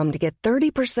BlueNile.com to get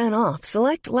 30% off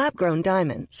select lab-grown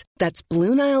diamonds. That's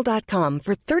BlueNile.com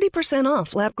for 30%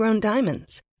 off lab-grown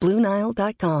diamonds.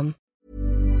 BlueNile.com.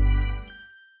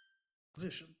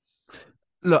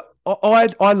 Look,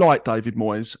 I like David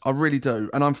Moyes, I really do,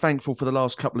 and I'm thankful for the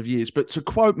last couple of years. But to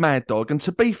quote Mad Dog, and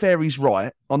to be fair, he's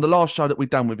right. On the last show that we've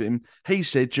done with him, he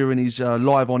said during his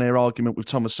live on-air argument with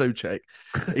Thomas Souček,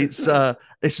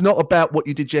 it's not about what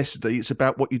you did yesterday, it's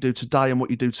about what you do today and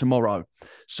what you do tomorrow.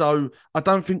 So I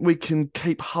don't think we can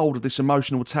keep hold of this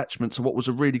emotional attachment to what was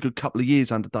a really good couple of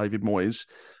years under David Moyes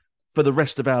for the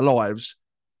rest of our lives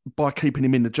by keeping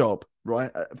him in the job, right?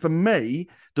 For me,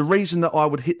 the reason that I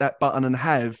would hit that button and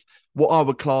have what I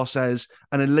would class as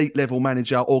an elite level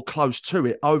manager or close to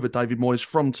it over David Moyes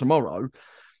from tomorrow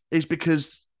is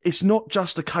because it's not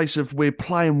just a case of we're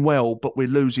playing well, but we're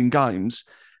losing games.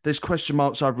 There's question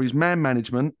marks over his man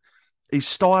management, his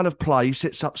style of play. He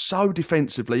sets up so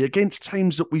defensively against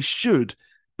teams that we should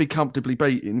be comfortably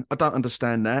beating. I don't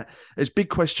understand that. There's big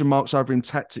question marks over him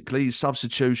tactically, his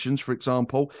substitutions, for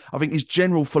example. I think his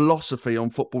general philosophy on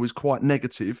football is quite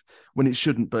negative when it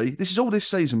shouldn't be. This is all this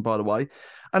season, by the way.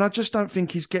 And I just don't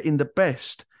think he's getting the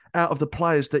best out of the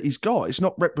players that he's got. It's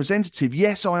not representative.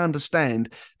 Yes, I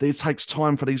understand that it takes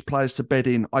time for these players to bed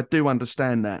in. I do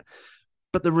understand that.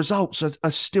 But the results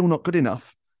are still not good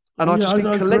enough. And I just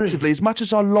think collectively, as much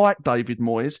as I like David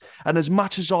Moyes and as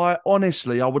much as I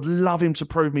would love him to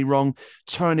prove me wrong,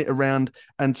 turn it around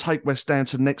and take West Ham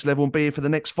to the next level and be here for the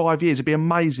next 5 years, it'd be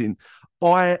amazing.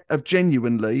 I have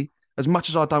genuinely, as much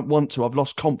as I don't want to, I've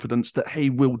lost confidence that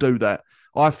he will do that.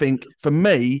 I think, for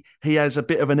me, he has a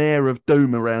bit of an air of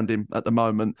doom around him at the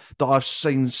moment that I've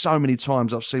seen so many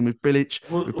times. I've seen with Bilic,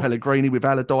 with Pellegrini, with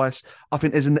Allardyce. I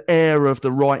think there's an air of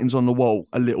the writings on the wall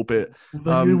a little bit. And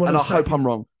I hope I'm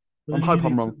wrong.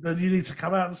 I'm wrong. Then you need to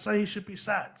come out and say he should be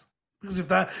sacked. Because if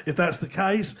that's the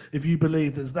case, if you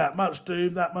believe there's that much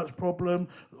doom, that much problem,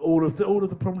 all of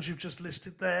the problems you've just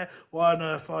listed there, why on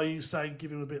earth are you saying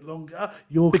give him a bit longer?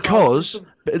 Because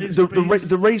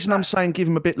the reason I'm saying give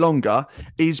him a bit longer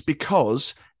is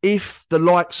because if the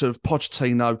likes of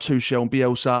Pochettino, Tuchel and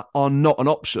Bielsa are not an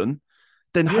option,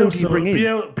 then who do you bring in?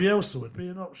 Bielsa would be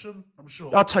an option, I'm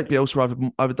sure. I'd take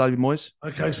Bielsa over David Moyes.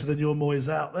 Okay, so then your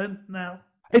Moyes out then now?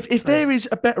 If there is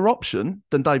a better option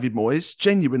than David Moyes,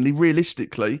 genuinely,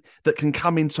 realistically, that can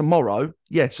come in tomorrow,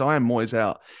 yes, I am Moyes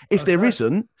out. If there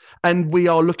isn't, and we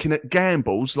are looking at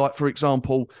gambles, like, for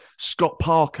example, Scott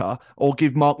Parker, or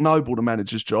give Mark Noble the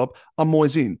manager's job, I'm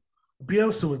Moyes in.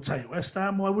 Bielsa would take West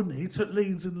Ham, why wouldn't he? He took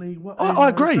Leeds in League One. I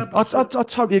agree. I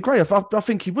totally agree. I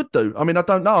think he would do. I mean, I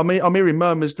don't know. I mean, I'm hearing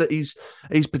murmurs that he's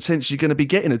potentially going to be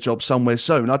getting a job somewhere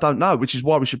soon. I don't know, which is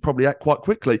why we should probably act quite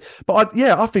quickly. But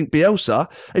I think Bielsa,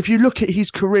 if you look at his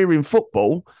career in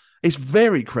football, it's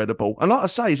very credible. And like I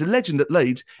say, he's a legend at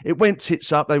Leeds. It went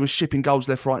tits up. They were shipping goals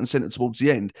left, right and centre towards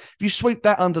the end. If you sweep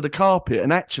that under the carpet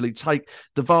and actually take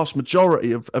the vast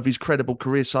majority of his credible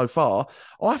career so far,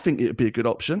 I think it would be a good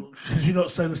option. Could you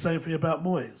not say the same thing about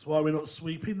Moyes? Why are we not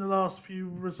sweeping the last few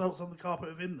results on the carpet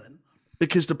of him then?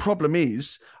 Because the problem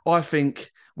is, I think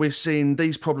we're seeing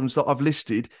these problems that I've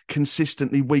listed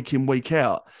consistently week in, week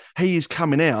out. He is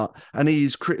coming out and he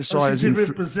is criticising... As you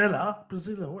did with Brazilla,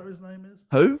 whatever his name is.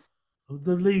 Who?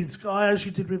 The Leeds guy, as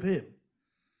you did with him.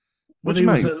 What do you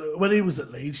mean? When he was at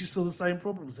Leeds, you saw the same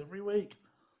problems every week.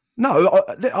 No,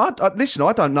 listen,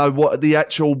 I don't know what the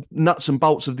actual nuts and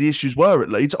bolts of the issues were at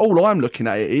Leeds. All I'm looking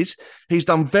at is he's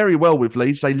done very well with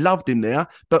Leeds. They loved him there.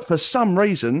 But for some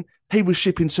reason, he was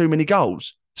shipping too many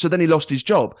goals. So then he lost his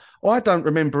job. I don't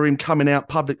remember him coming out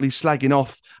publicly slagging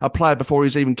off a player before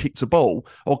he's even kicked a ball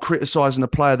or criticising a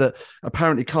player that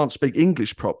apparently can't speak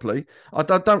English properly. I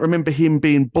don't remember him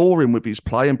being boring with his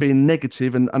play and being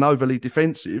negative and overly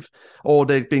defensive, or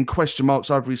there being question marks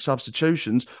over his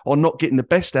substitutions or not getting the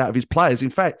best out of his players. In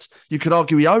fact, you could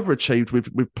argue he overachieved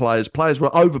with players. Players were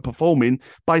overperforming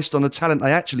based on the talent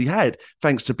they actually had,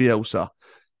 thanks to Bielsa.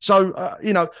 So,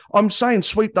 I'm saying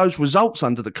sweep those results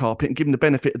under the carpet and give him the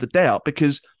benefit of the doubt,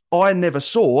 because I never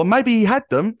saw, maybe he had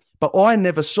them, but I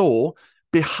never saw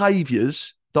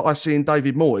behaviours that I see in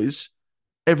David Moyes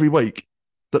every week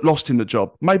that lost him the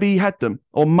job. Maybe he had them,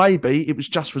 or maybe it was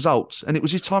just results and it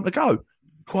was his time to go.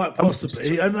 Quite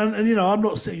possibly. And I'm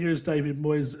not sitting here as David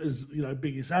Moyes as,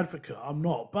 biggest advocate. I'm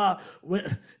not. But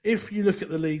if you look at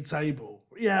the league table,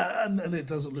 and it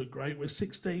doesn't look great. We're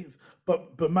 16th,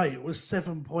 But mate, it was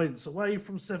 7 points away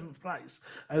from 7th place.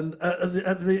 And at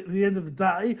the end of the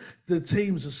day, the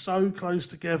teams are so close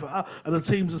together and the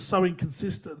teams are so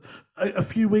inconsistent. A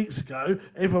few weeks ago,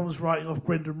 everyone was writing off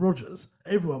Brendan Rodgers.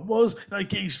 Everyone was.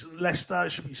 Leicester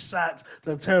should be sacked.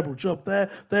 Done a terrible job there.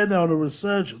 They're now on a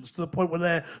resurgence to the point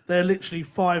where they're literally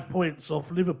 5 points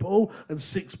off Liverpool and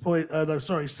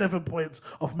 7 points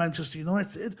off Manchester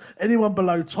United. Anyone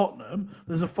below Tottenham,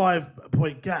 there's a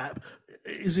 5-point gap.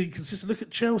 Is inconsistent. Look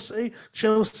at Chelsea.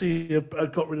 Chelsea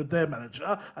have got rid of their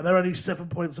manager, and they're only 7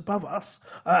 points above us.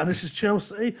 And this is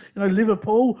Chelsea.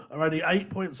 Liverpool are only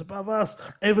 8 points above us.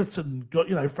 Everton got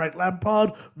Frank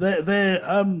Lampard. They're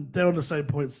on the same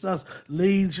points as us.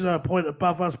 Leeds, a point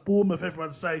above us. Bournemouth,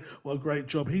 everyone's saying what a great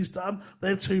job he's done.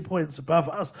 They're 2 points above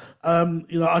us.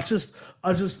 I just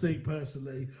think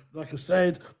personally, like I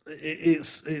said,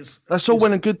 it's that's all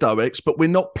well and good though, X. But we're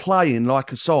not playing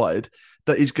like a side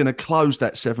that is going to close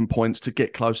that 7 points to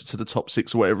get closer to the top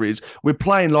 6 or whatever it is. We're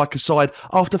playing like a side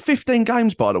after 15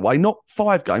 games, by the way, not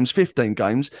 5 games, 15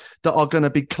 games, that are going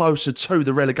to be closer to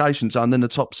the relegation zone than the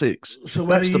top 6. So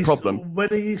that's the problem. When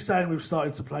are you saying we've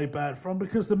started to play bad from?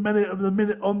 Because the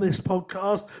minute on this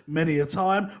podcast, many a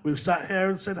time, we've sat here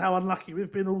and said how unlucky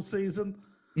we've been all season.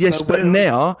 Yes, so but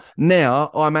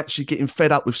now I'm actually getting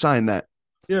fed up with saying that.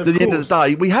 Yeah, at the end of the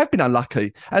day, we have been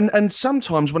unlucky. And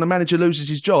sometimes when a manager loses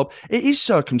his job, it is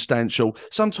circumstantial.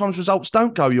 Sometimes results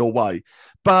don't go your way.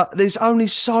 But there's only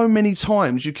so many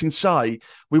times you can say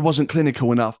we wasn't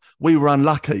clinical enough. We were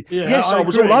unlucky. Yeah, yes, I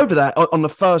was agree. all over that on the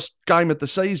first game of the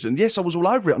season. Yes, I was all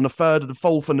over it on the 3rd, the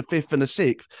 4th and the 5th and the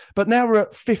 6th. But now we're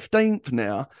at 15th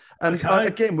now. And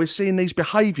again, we're seeing these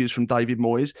behaviours from David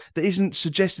Moyes that isn't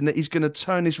suggesting that he's going to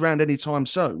turn this round anytime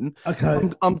soon. Okay.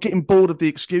 I'm getting bored of the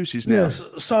excuses now. Yes,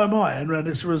 so am I. And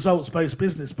it's a results-based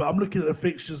business. But I'm looking at the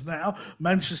fixtures now.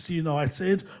 Manchester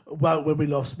United, well, when we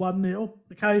lost 1-0,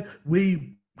 okay,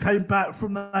 we came back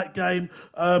from that game.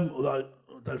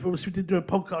 Obviously, we didn't do a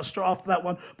podcast straight after that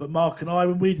one, but Mark and I,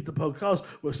 when we did the podcast,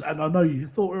 and I know you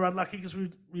thought we were unlucky because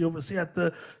we obviously had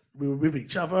we were with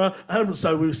each other,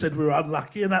 so we said we were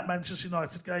unlucky in that Manchester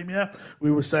United game. Yeah, we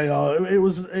were saying,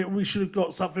 we should have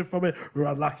got something from it. We were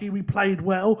unlucky. We played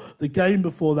well. The game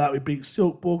before that, we beat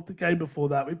Silkeborg. The game before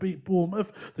that, we beat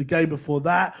Bournemouth. The game before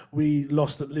that, we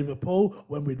lost at Liverpool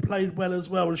when we'd played well as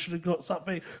well. We should have got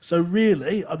something. So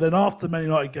really, and then after the Man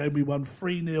United game, we won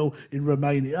 3-0 in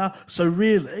Romania. So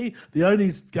really, the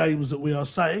only games that we are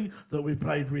saying that we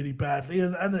played really badly,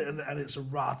 and it's a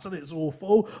rut and it's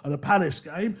awful, and the Palace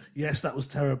game, yes, that was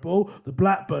terrible. The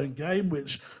Blackburn game,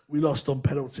 which we lost on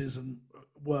penalties and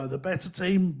were the better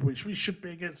team, which we should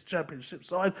be against the Championship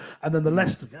side, and then the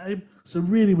Leicester game. So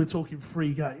really, we're talking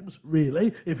 3 games,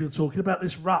 really, if you're talking about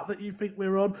this rut that you think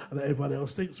we're on and that everyone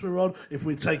else thinks we're on. If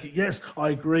we take it, yes, I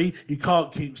agree, you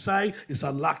can't keep saying it's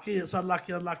unlucky,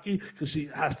 because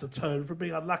it has to turn from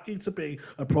being unlucky to being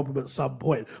a problem at some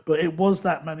point. But it was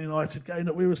that Man United game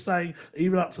that we were saying,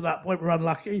 even up to that point, we're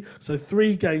unlucky. So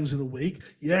 3 games in a week,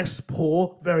 yes,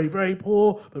 poor, very, very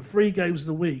poor, but 3 games in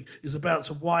a week is about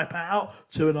to wipe out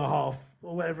 2.5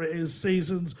 or whatever it is,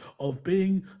 seasons of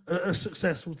being a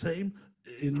successful team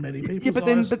in many people's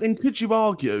eyes. But then could you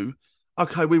argue,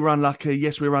 okay, we were unlucky,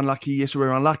 yes, we were unlucky, yes, we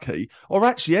were unlucky, or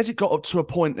actually, has it got up to a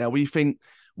point now where you think,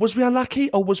 was we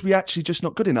unlucky or was we actually just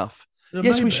not good enough? Yeah,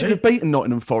 yes, maybe. We should have beaten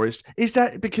Nottingham Forest. Is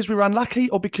that because we were unlucky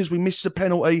or because we missed a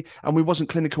penalty and we wasn't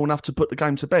clinical enough to put the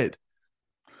game to bed?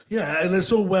 Yeah, and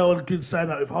it's all well and good saying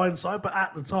that with hindsight, but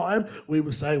at the time, we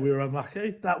were saying we were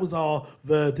unlucky. That was our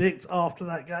verdict after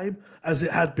that game, as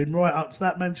it had been right up to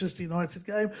that Manchester United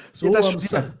game. So yeah, all I'm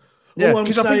saying... Yeah,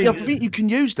 because I think you can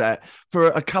use that for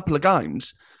a couple of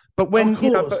games. But when,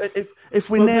 if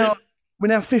we're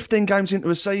now 15 games into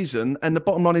a season and the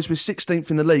bottom line is we're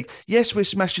 16th in the league, yes, we're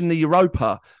smashing the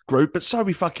Europa group, but so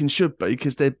we fucking should be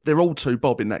because they're all 2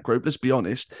 bob in that group, let's be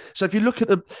honest. So if you look at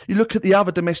the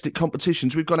other domestic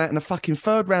competitions, we've gone out in a fucking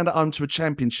 3rd round at home to a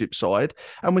Championship side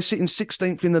and we're sitting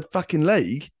 16th in the fucking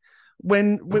league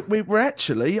when we're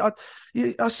actually...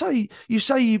 we've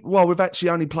actually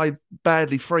only played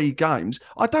badly 3 games.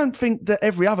 I don't think that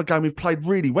every other game we've played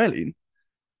really well in.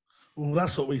 Well,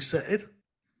 that's what we said.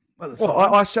 Well,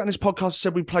 I sat in this podcast and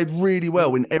said we played really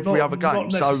well in every other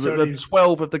game. So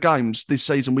 12 of the games this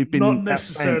season we've been... Not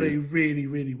necessarily really,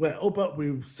 really well, but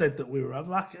we've said that we were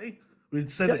unlucky. We'd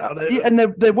said it on it. Yeah, and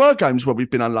there were games where we've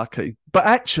been unlucky. But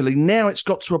actually, now it's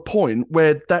got to a point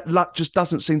where that luck just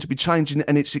doesn't seem to be changing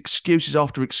and it's excuses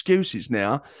after excuses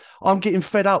now. I'm getting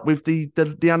fed up with the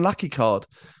unlucky card.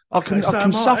 I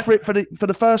can suffer it for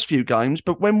the first few games,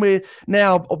 but when we're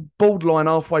now borderline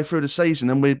halfway through the season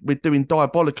and we're doing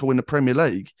diabolical in the Premier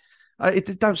League,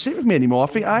 It don't sit with me anymore.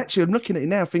 I'm looking at it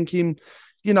now thinking,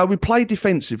 we play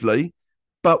defensively,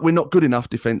 but we're not good enough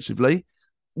defensively.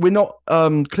 We're not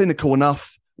clinical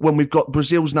enough when we've got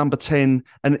Brazil's number 10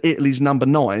 and Italy's number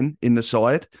 9 in the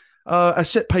side. Our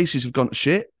set pieces have gone to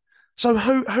shit. So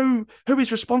who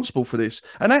is responsible for this?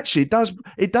 And actually,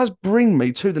 it does bring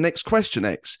me to the next question,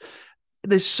 X.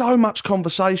 There's so much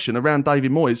conversation around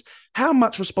David Moyes. How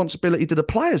much responsibility do the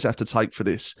players have to take for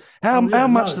this? How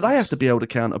much do they have to be held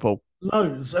accountable?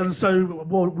 Loads. And so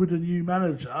what would a new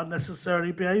manager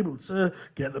necessarily be able to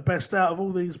get the best out of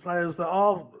all these players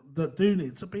that do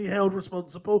need to be held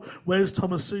responsible? Where's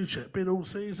Thomas Souček been all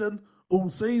season?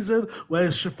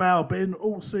 Where's Shafal been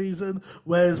all season?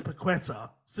 Where's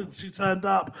Paqueta? Since he turned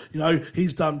up,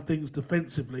 he's done things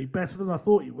defensively better than I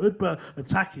thought he would, but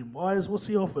attacking wise, what's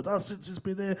he offered us since he's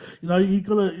been here? You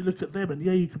got to look at them, and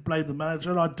you can blame the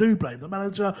manager, and I do blame the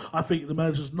manager. I think the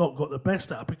manager's not got the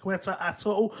best out of Paqueta at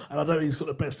all, and I don't think he's got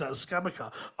the best out of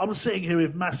Scamacca. I'm sitting here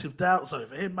with massive doubts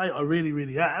over him, mate. I really,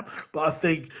 really am, but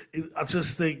I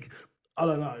just think. I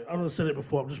don't know. I've said it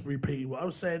before. I'm just repeating what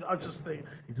I've said. I just think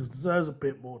he just deserves a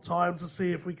bit more time to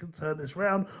see if we can turn this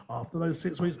round after those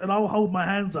 6 weeks. And I'll hold my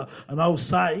hands up and I'll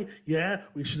say, yeah,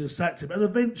 we should have sacked him. And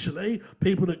eventually,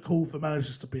 people that call for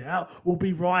managers to be out will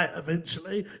be right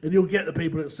eventually. And you'll get the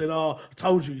people that said, I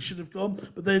told you he should have gone.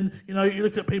 But then, you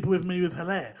look at people with me with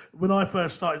Haller. When I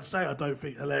first started to say I don't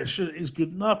think Haller is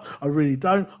good enough, I really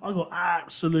don't. I got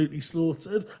absolutely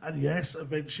slaughtered. And yes,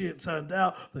 eventually it turned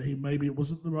out that maybe it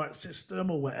wasn't the right system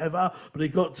or whatever, but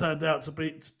it turned out to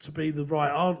be the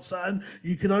right answer, and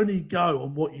you can only go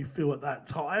on what you feel at that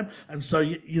time. And so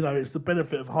it's the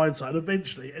benefit of hindsight. And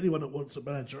eventually, anyone that wants a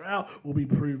manager out will be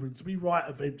proven to be right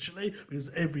eventually, because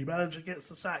every manager gets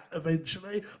the sack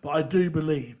eventually. But I do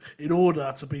believe, in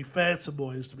order to be fair to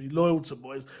Moyes, to be loyal to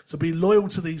Moyes, to be loyal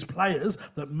to these players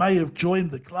that may have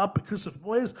joined the club because of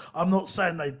Moyes, I'm not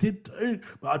saying they did do,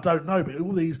 but I don't know. But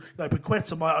all these,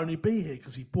 Paqueta might only be here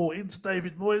because he bought into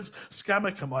David Moyes.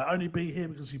 Scamacca might only be here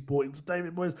because he bought into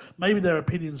David Moyes. Maybe their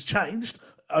opinions changed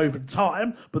over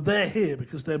time, but they're here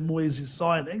because they're Moyes'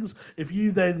 signings. If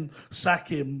you then sack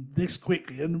him this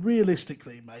quickly, and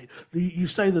realistically, mate, you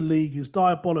say the league is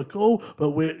diabolical,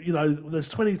 but there's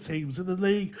 20 teams in the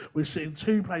league. We're sitting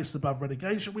 2 places above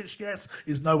relegation, which yes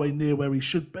is nowhere near where we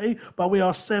should be, but we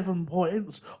are 7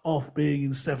 points off being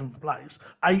in 7th place,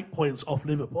 8 points off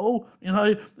Liverpool.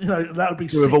 That would be.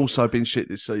 Who have also been shit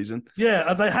this season. Yeah,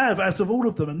 and they have, as of all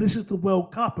of them, and this is the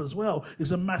World Cup as well.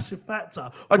 Is a massive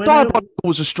factor. Diabolical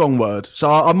was a strong word, so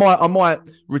I might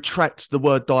retract the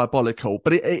word diabolical,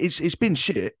 but it's been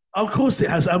shit. Of course it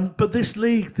has, but this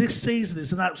league, this season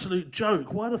is an absolute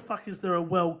joke. Why the fuck is there a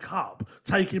World Cup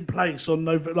taking place on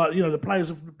November? The players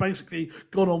have basically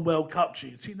gone on World Cup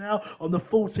duty now on the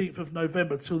 14th of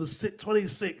November till the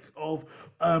 26th of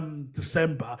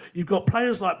December. You've got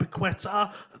players like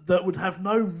Paqueta that would have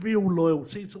no real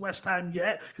loyalty to West Ham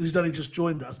yet because he's only just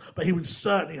joined us, but he would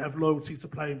certainly have loyalty to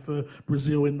playing for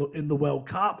Brazil in the World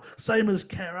Cup. Same as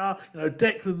Kehrer.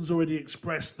 Declan's already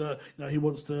expressed that he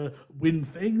wants to win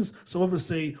things. So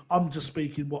obviously, I'm just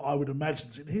speaking what I would imagine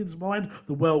in his mind.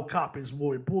 The World Cup is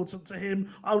more important to him,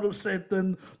 I would have said,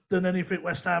 than anything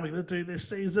West Ham are going to do this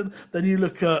season. Then you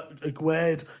look at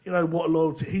Aguerd, what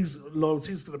loyalty is going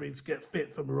to be to get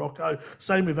fit for Morocco.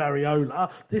 Same with Areola.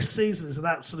 This season is an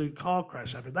absolute car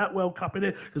crash having that World Cup in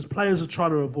it because players are trying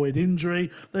to avoid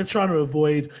injury. They're trying to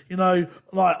avoid,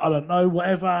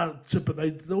 whatever. But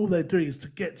all they're doing is to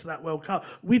get to that World Cup.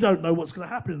 We don't know what's going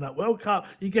to happen in that World Cup.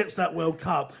 You get to that World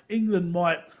Cup, England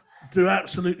might do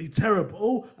absolutely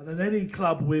terrible, and then any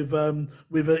club with an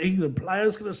England player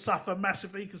is going to suffer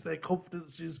massively because their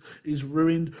confidence is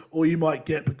ruined. Or you might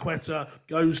get Paqueta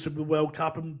goes to the World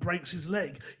Cup and breaks his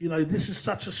leg. This is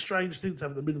such a strange thing to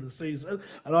have in the middle of the season,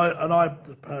 and I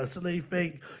personally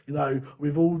think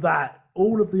with all that.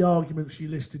 All of the arguments you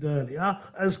listed earlier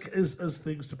as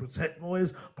things to protect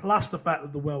Moyes, plus the fact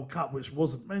that the World Cup, which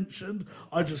wasn't mentioned,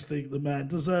 I just think the man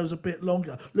deserves a bit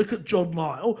longer. Look at John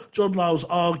Lyall. John Lyall's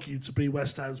argued to be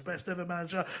West Ham's best ever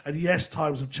manager, and yes,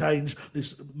 times have changed.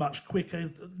 There's much quicker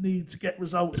need to get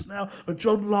results now, but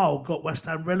John Lyall got West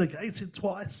Ham relegated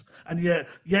twice, and yet,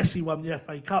 yes, he won the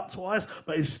FA Cup twice,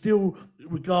 but is still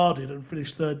regarded and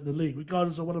finished 3rd in the league,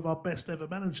 regarded as one of our best ever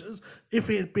managers. If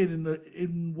he had been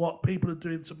in what people are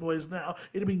doing to Moyes now,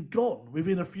 it'd have been gone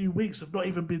within a few weeks of not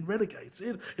even been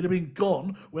relegated. It'd have been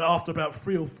gone after about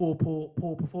 3 or 4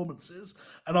 poor performances.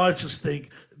 And I just think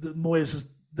that Moyes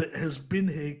has been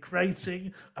here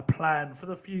creating a plan for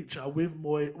the future with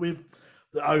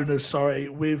the owners,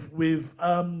 with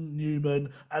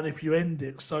Newman, and if you end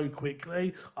it so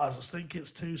quickly, I just think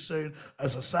it's too soon.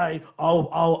 As I say,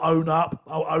 I'll own up.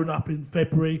 I'll own up in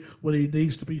February when he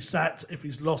needs to be sacked if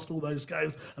he's lost all those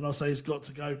games, and I'll say he's got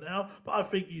to go now. But I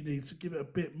think you need to give it a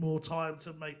bit more time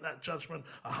to make that judgment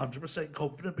 100%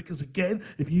 confident, because again,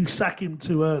 if you sack him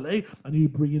too early and you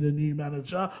bring in a new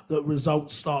manager, the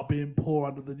results start being poor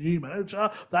under the new manager.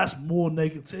 That's more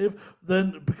negative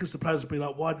than, because the players will be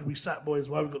like, why did we sack Moyes?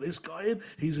 Why have we got this guy in?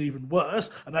 He's even worse,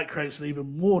 and that creates an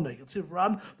even more negative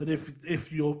run than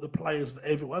if you're the players that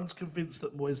everyone's convinced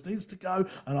that Moyes needs to go,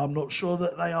 and I'm not sure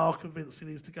that they are convinced he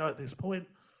needs to go at this point.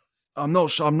 I'm not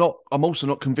sure. I'm also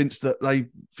not convinced that they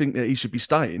think that he should be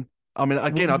staying. I mean,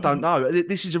 again, I don't know.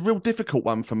 This is a real difficult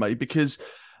one for me, because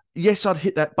yes, I'd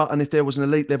hit that button if there was an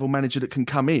elite level manager that can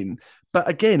come in. But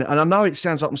again, and I know it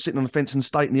sounds like I'm sitting on the fence and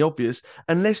stating the obvious,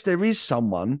 unless there is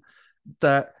someone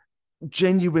that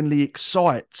genuinely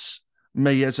excites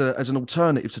me as an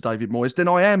alternative to David Moyes, then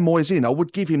I am Moyes in. I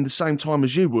would give him the same time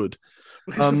as you would.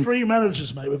 Because the three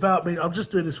managers, mate, without me, I'm just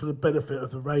doing this for the benefit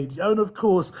of the radio. And of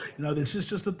course, this is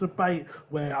just a debate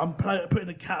where I'm putting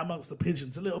a cat amongst the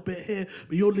pigeons a little bit here,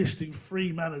 but you're listing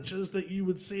three managers that you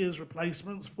would see as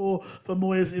replacements for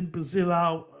Moyes in Brazil,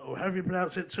 or however you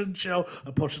pronounce it, Tuchel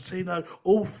and Pochettino,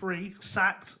 all three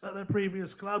sacked at their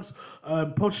previous clubs.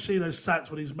 Pochettino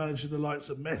sacked when he's managing the likes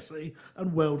of Messi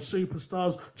and world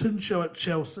superstars. Tuchel at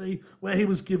Chelsea, where he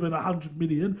was given 100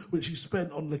 million, which he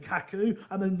spent on Lukaku,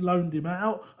 and then loaned him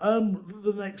out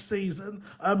the next season.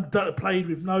 Played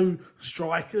with no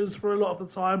strikers for a lot of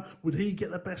the time. Would he get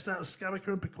the best out of Scamacca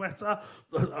and Paqueta?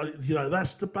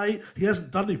 That's debate. He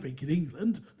hasn't done anything in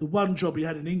England. The one job he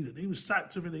had in England, he was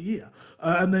sacked within a year.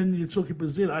 And then you're talking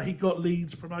Brazil, he got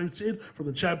Leeds promoted from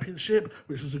the Championship,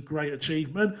 which was a great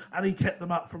achievement, and he kept them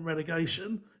up from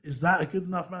relegation. Is that a good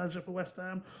enough manager for West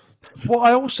Ham? Well,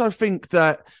 I also think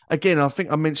that, again, I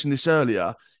think I mentioned this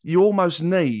earlier, you almost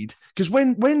need, because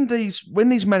when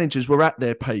these managers were at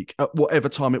their peak, at whatever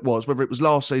time it was, whether it was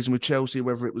last season with Chelsea,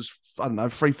 whether it was,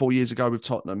 3-4 years ago with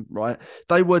Tottenham, right?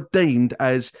 They were deemed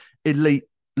as elite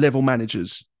level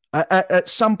managers. At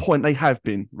some point they have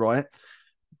been, right?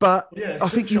 But yeah, I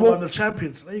think you won the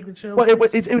Champions League with Chelsea. Well,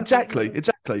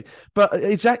 exactly. But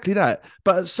exactly that.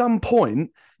 But at some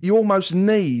point, you almost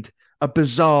need a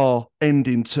bizarre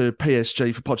ending to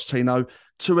PSG for Pochettino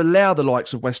to allow the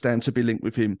likes of West Ham to be linked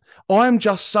with him. I'm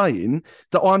just saying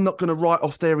that I'm not going to write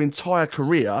off their entire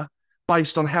career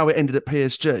based on how it ended at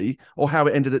PSG or how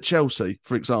it ended at Chelsea,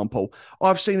 for example.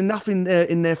 I've seen enough in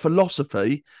their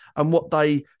philosophy and what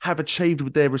they have achieved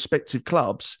with their respective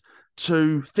clubs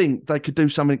to think they could do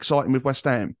something exciting with West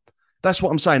Ham. That's what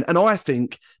I'm saying. And I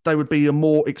think they would be a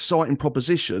more exciting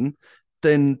proposition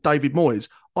than David Moyes.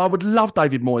 I would love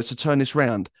David Moyes to turn this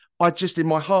round. I just, in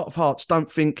my heart of hearts,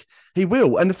 don't think he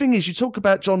will. And the thing is, you talk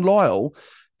about John Lyall,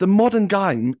 the modern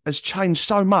game has changed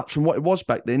so much from what it was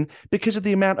back then because of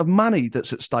the amount of money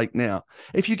that's at stake now.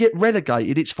 If you get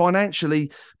relegated, it's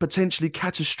financially potentially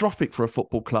catastrophic for a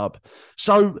football club.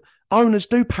 So owners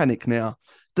do panic now.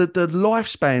 The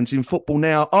lifespans in football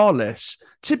now are less.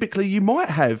 Typically, you might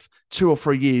have 2 or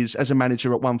 3 years as a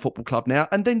manager at one football club now,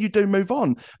 and then you do move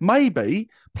on. Maybe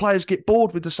players get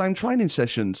bored with the same training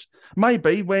sessions.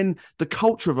 Maybe when the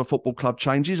culture of a football club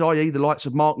changes, i.e. the likes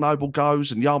of Mark Noble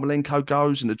goes and Yarmolenko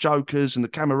goes and the Jokers and the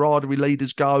camaraderie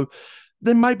leaders go,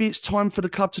 then maybe it's time for the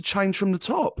club to change from the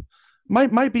top.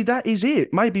 Maybe that is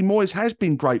it. Maybe Moyes has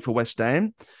been great for West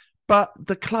Ham, but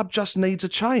the club just needs a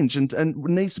change and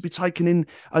needs to be taken in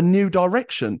a new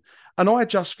direction. And I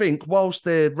just think, whilst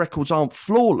their records aren't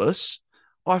flawless,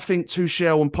 I think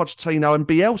Tuchel and Pochettino and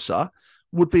Bielsa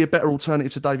would be a better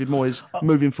alternative to David Moyes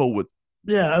moving forward.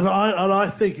 Yeah, and I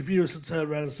think if you were to turn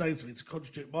around and say to me, to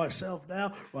contradict myself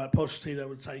now, right, Pochettino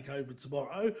would take over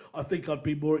tomorrow, I think I'd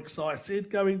be more excited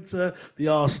going to the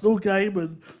Arsenal game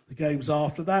and the games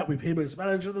after that with him as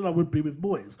manager than I would be with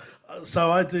Moyes. So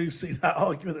I do see that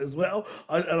argument as well.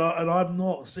 And I'm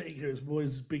not sitting here as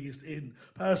Moyes' biggest in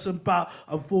person, but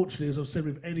unfortunately, as I've said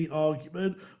with any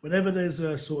argument, whenever there's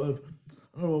a sort of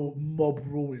mob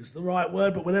rule is the right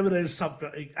word, but whenever there's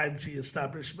something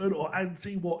anti-establishment or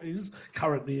anti what is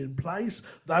currently in place,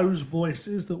 those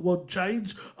voices that want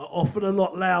change are often a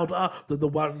lot louder than the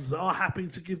ones that are happy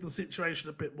to give the situation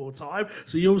a bit more time.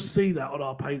 So you'll see that on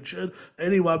our Patreon.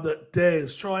 Anyone that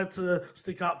dares try to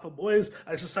stick up for Moyes,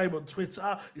 and it's the same on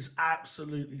Twitter, is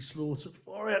absolutely slaughtered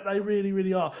for it. They really,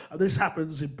 really are. And this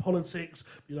happens in politics.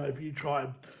 If you try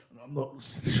and I'm not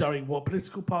showing what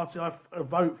political party I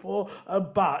vote for,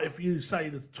 but if you say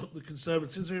that the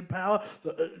Conservatives are in power,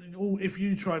 if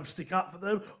you try and stick up for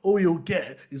them, all you'll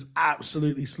get is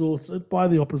absolutely slaughtered by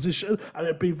the opposition, and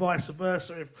it'd be vice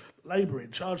versa if Labour in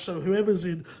charge. So whoever's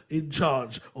in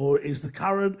charge or is the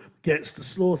current gets the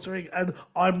slaughtering, and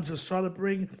I'm just trying to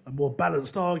bring a more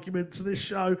balanced argument to this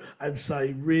show and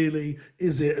say, really,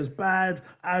 is it as bad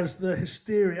as the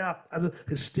hysteria, and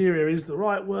hysteria is the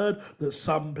right word, that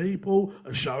some people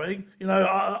are showing? You know,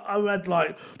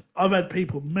 I've had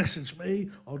people message me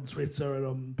on Twitter and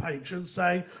on Patreon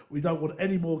saying, we don't want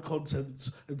any more content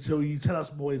until you tell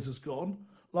us Moyes has gone.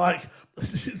 Like,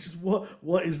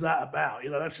 what is that about? You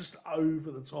know, that's just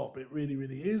over the top. It really,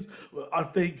 really is. I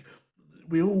think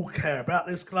we all care about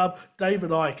this club. Dave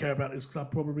and I care about this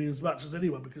club probably as much as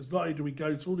anyone, because not only do we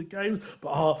go to all the games, but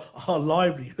our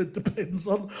livelihood depends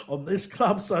on this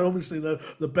club. So obviously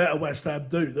the better West Ham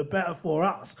do, the better for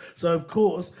us. So of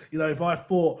course, you know, if I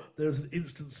thought there was an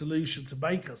instant solution to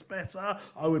make us better,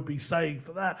 I would be saying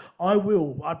for that.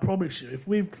 I promise you, if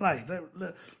we've played,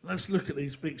 let's look at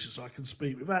these fixtures so I can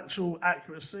speak with actual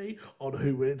accuracy on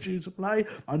who we're due to play.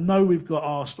 I know we've got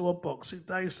Arsenal on Boxing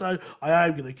Day, so I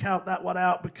am going to count that one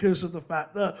out because of the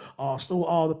fact that Arsenal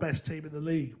are the best team in the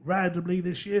league randomly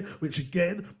this year, which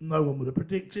again, no one would have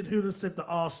predicted. Who would have said that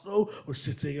Arsenal was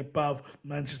sitting above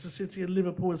Manchester City and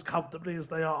Liverpool as comfortably as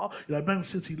they are? You know, Man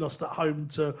City lost at home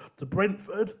to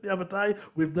Brentford the other day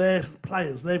with their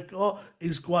players they've got.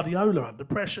 Is Guardiola under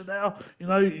pressure now? You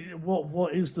know,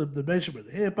 what is the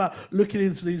measurement here? But looking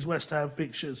into these West Ham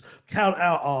fixtures, count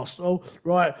out Arsenal,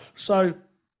 right? So,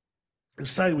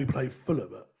 say we play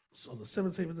Fulham on the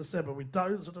 17th of December. We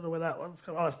don't, so I don't know where that one's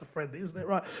coming. Oh, that's the friendly, isn't it?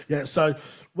 Right. Yeah, so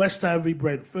West Ham v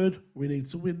Brentford. We need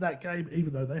to win that game,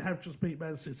 even though they have just beat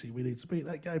Man City. We need to beat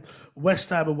that game. West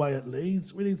Ham away at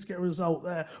Leeds. We need to get a result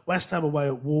there. West Ham away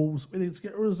at Wolves. We need to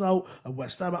get a result. And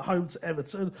West Ham at home to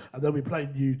Everton. And then we play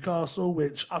Newcastle,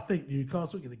 which I think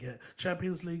Newcastle are going to get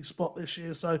Champions League spot this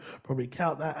year, so probably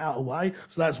count that out away.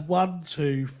 So that's 1,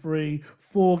 2, 3,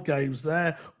 4 games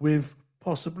there, with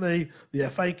possibly the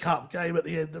FA Cup game at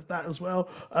the end of that as well,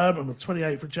 on the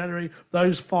 28th of January.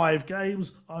 Those 5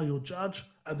 games are your judge.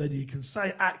 And then you can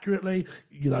say accurately,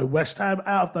 you know, West Ham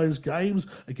out of those games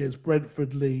against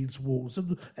Brentford, Leeds, Wolves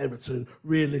and Everton,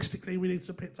 realistically, we need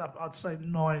to pick up, I'd say,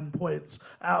 9 points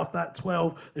out of that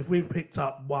 12. If we've picked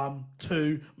up 1,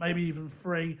 2, maybe even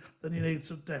 3, then you need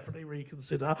to definitely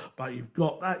reconsider. But you've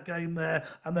got that game there,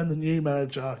 and then the new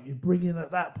manager you bring in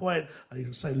at that point, and you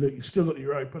can say, look, you've still got the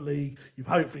Europa League, you've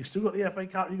hopefully still got the FA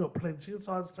Cup, you've got plenty of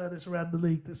time to turn this around the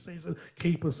league this season,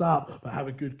 keep us up, but have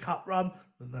a good cup run.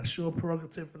 And that's your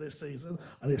prerogative for this season,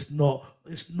 and it's not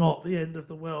the end of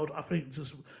the world. I think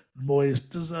just Moyes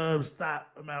deserves that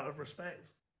amount of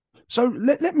respect. So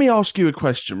let me ask you a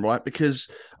question, right? Because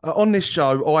on this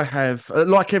show, I have,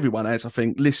 like everyone has, I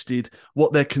think, listed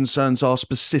what their concerns are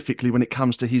specifically when it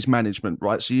comes to his management,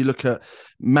 right? So you look at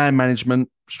man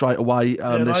management straight away.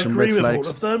 There's some red flags. I agree with all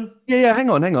of them. Yeah, hang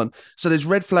on. So there's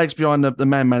red flags behind the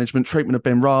man management, treatment of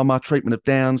Ben Rama, treatment of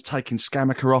Downs, taking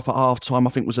Scamacca off at half-time, I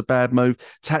think was a bad move.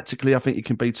 Tactically, I think he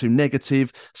can be too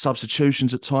negative.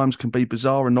 Substitutions at times can be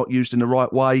bizarre and not used in the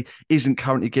right way. Isn't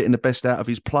currently getting the best out of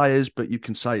his players, but you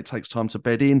can say it takes time to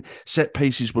bed in. Set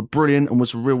pieces were brilliant and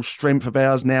was a real strength of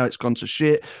ours. Now it's gone to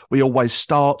shit. We always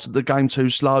start the game too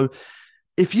slow.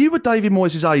 If you were David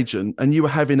Moyes' agent and you were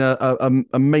having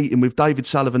a meeting with David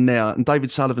Sullivan now, and David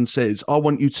Sullivan says, I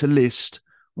want you to list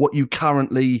what you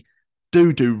currently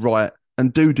do right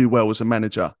and do well as a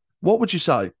manager, what would you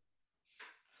say?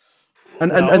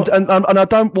 And I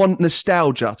don't want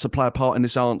nostalgia to play a part in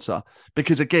this answer,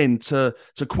 because again, to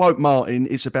quote Martin,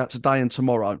 it's about today and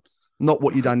tomorrow, not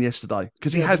what you done yesterday,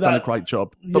 because he has done a great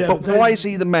job. But why is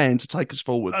he the man to take us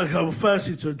forward? Okay, well,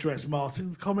 firstly, to address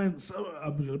Martin's comments,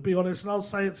 I'm going to be honest, and I'll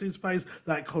say it to his face,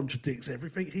 that contradicts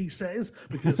everything he says,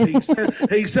 because he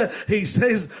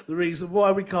says the reason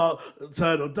why we can't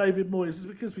turn on David Moyes is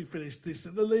because we finished this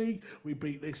in the league, we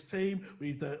beat this team,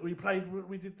 we played,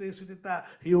 we did this, we did that.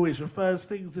 He always refers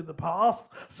things in the past,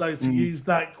 so to use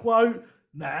that quote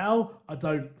now, I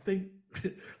don't think.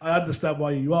 I understand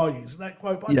why you are using that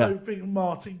quote, but I don't think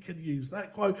Martin can use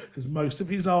that quote, because most of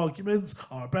his arguments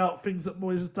are about things that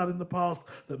Moyes has done in the past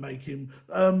that make him,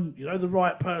 the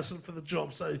right person for the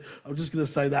job. So I'm just going to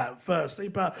say that firstly,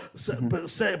 but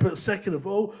second of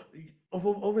all,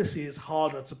 obviously it's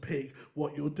harder to pick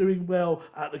what you're doing well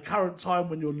at the current time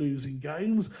when you're losing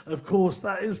games. Of course,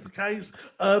 that is the case.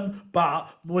 But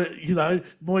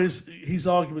Moyes, his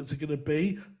arguments are going to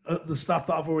be, the stuff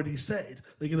that I've already said.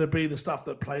 They're going to be the stuff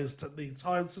that players need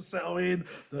time to settle in,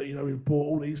 that, we've brought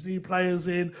all these new players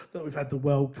in, that we've had the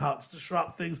World Cups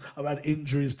disrupt things. I've had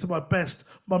injuries to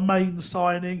my main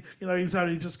signing. He's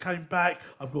only just came back.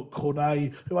 I've got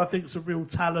Cornet, who I think is a real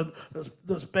talent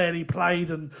that's barely played,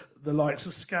 and the likes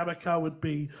of Scamacca would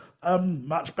be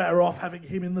much better off having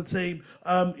him in the team.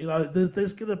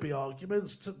 There's going to be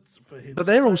arguments for him. But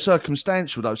they're all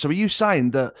circumstantial, though. So are you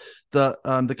saying that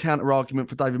the counter-argument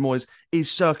for David Moyes is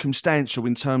circumstantial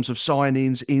in terms of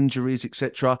signings, injuries,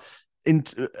 etc.,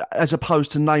 as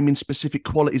opposed to naming specific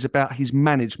qualities about his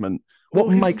management? What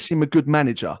makes him a good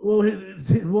manager? Well,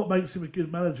 what makes him a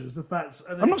good manager is the fact...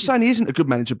 I'm not saying he isn't a good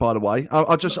manager, by the way.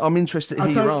 I'm interested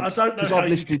in your answer. Because I've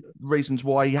listed reasons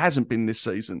why he hasn't been this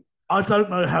season. I don't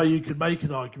know how you can make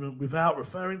an argument without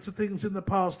referring to things in the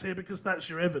past here, because that's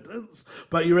your evidence.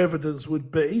 But your evidence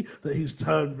would be that he's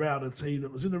turned round a team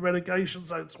that was in the relegation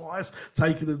zone twice,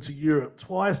 taken them to Europe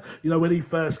twice. When he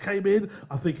first came in,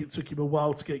 I think it took him a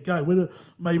while to get going.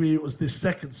 Maybe it was this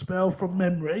second spell from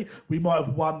memory. We might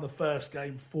have won the first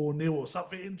game 4-0 or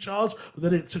something in charge, but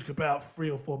then it took about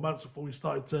 3 or 4 months before we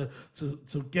started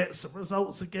to get some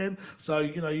results again.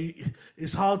 So,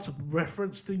 it's hard to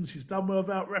reference things he's done well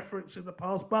without reference in the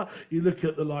past, but you look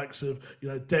at the likes of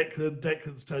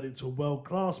Declan's turned into a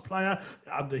world-class player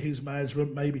under his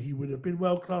management. Maybe he would have been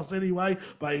world-class anyway,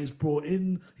 but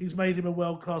he's made him a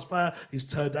world-class player. He's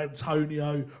turned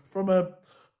Antonio from a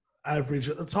average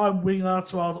at the time winger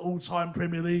to our all-time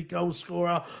Premier League goal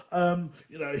scorer.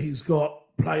 He's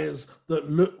got players that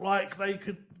look like they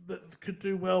could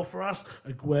do well for us.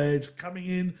 Aguerd coming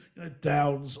in,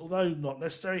 Downs, although not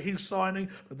necessarily his signing,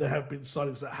 but there have been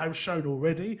signings that have shown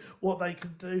already what they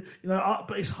can do.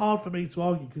 But it's hard for me to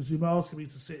argue, because you're asking me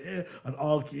to sit here and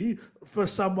argue for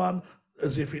someone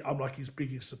as if I'm like his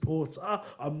biggest supporter.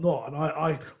 I'm not, and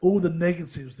I all the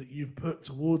negatives that you've put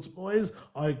towards Moyes,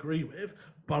 I agree with.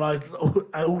 But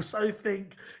I also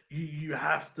think you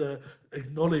have to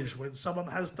acknowledge when someone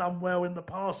has done well in the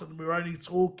past, and we're only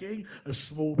talking a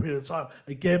small period of time.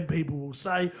 Again, people will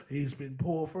say he's been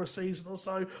poor for a season or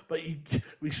so, but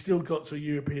we still got to a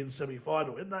European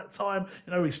semi-final in that time.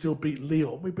 We still beat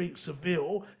Lyon, we beat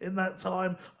Seville in that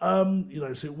time. So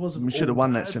it wasn't. We should have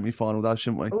won that semi-final, though,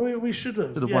 shouldn't we? We should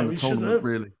have. Should have won the tournament,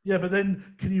 really. Yeah, but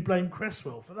then can you blame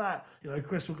Cresswell for that?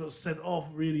 Cresswell got sent off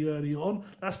really early on.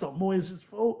 That's not Moyes'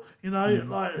 fault.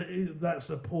 That's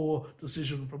a poor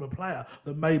decision from a player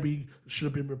that maybe should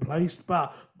have been replaced,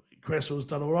 but Cresswell's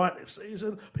done all right this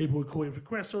season. People were calling for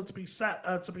Cresswell to be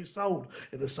sold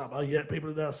in the summer, yet people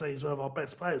are now saying he's one of our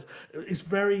best players. It's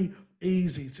very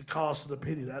easy to cast an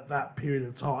opinion at that period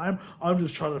of time. I'm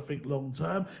just trying to think long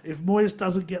term. If Moyes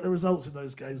doesn't get the results in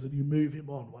those games, then you move him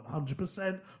on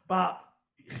 100%, but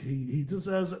he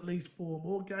deserves at least 4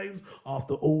 more games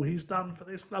after all he's done for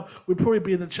this club. We'd probably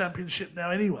be in the Championship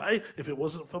now anyway if it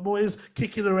wasn't for Moyes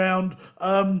kicking around.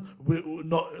 We're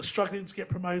not struggling to get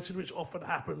promoted, which often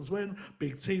happens when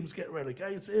big teams get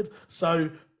relegated. So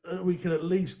we can at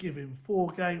least give him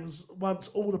 4 games once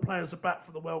all the players are back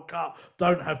from the World Cup,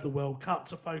 don't have the World Cup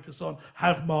to focus on,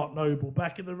 have Mark Noble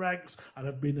back in the ranks and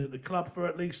have been in the club for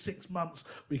at least 6 months.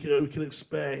 We can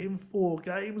spare him 4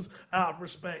 games out of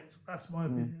respect. That's my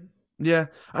opinion. Yeah,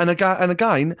 and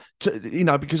again,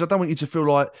 because I don't want you to feel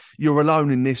like you're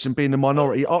alone in this and being the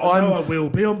minority. I will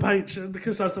be on Patreon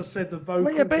because, as I said, the vocal.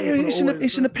 Well, yeah, but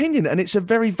it's an opinion, and it's a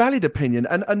very valid opinion.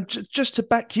 And just to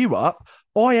back you up,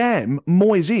 I am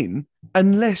Moyes in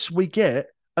unless we get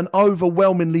an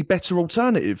overwhelmingly better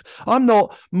alternative. I'm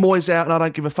not Moyes out and I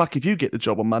don't give a fuck if you get the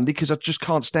job on Monday because I just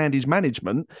can't stand his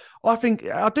management. I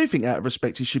do think out of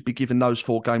respect he should be given those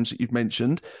 4 games that you've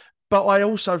mentioned. But I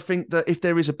also think that if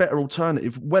there is a better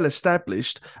alternative,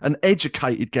 well-established, an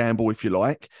educated gamble, if you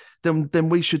like, then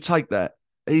we should take that,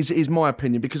 is my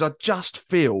opinion, because I just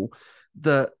feel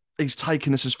that he's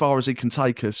taken us as far as he can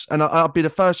take us. And I'll be the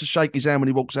first to shake his hand when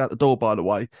he walks out the door, by the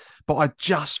way. But I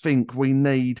just think we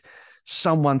need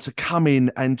someone to come in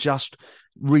and just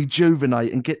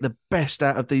rejuvenate and get the best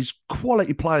out of these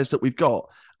quality players that we've got.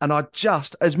 And I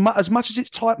just, as much as it's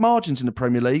tight margins in the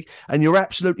Premier League, and you're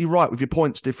absolutely right with your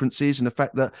points differences and the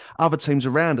fact that other teams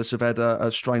around us have had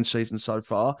a strange season so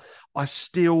far, I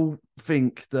still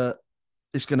think that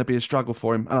it's going to be a struggle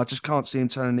for him. And I just can't see him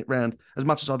turning it round as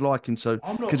much as I'd like him to,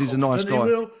 because he's a nice guy.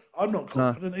 I'm not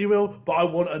confident he will, but I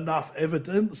want enough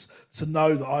evidence to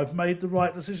know that I've made the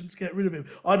right decision to get rid of him.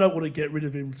 I don't want to get rid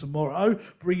of him tomorrow,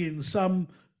 bring in some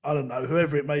I don't know,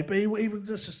 whoever it may be, even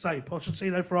just to say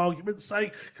Pochettino for argument's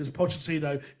sake, because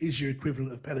Pochettino is your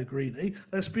equivalent of Pellegrini.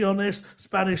 Let's be honest,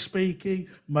 Spanish speaking,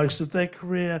 most of their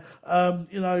career,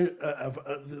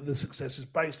 the success is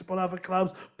based upon other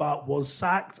clubs, but was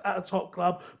sacked at a top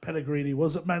club. Pellegrini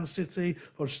was at Man City,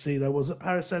 Pochettino was at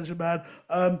Paris Saint-Germain.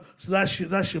 So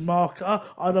that's your marker.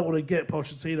 I don't want to get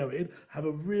Pochettino in, have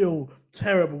a real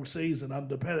terrible season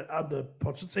under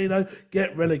Pochettino,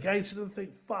 get relegated and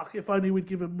think, fuck, if only we'd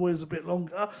given Moyes a bit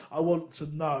longer. I want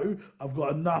to know I've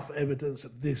got enough evidence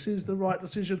that this is the right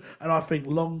decision, and I think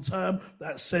long term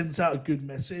that sends out a good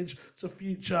message to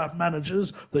future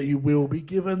managers that you will be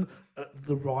given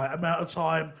the right amount of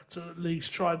time to at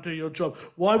least try and do your job.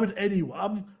 Why would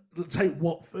anyone take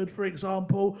Watford, for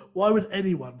example? Why would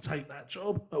anyone take that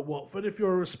job at Watford if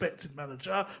you're a respected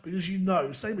manager? Because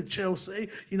same with Chelsea,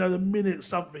 the minute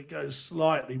something goes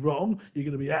slightly wrong, you're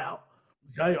going to be out.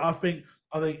 Okay, I think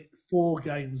 4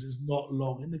 games is not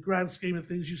long. In the grand scheme of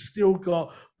things, you've still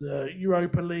got the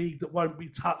Europa League that won't be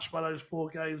touched by those 4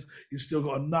 games. You've still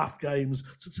got enough games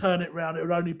to turn it around. It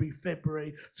would only be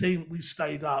February. We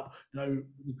stayed up, the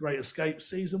Great Escape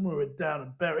season, we were down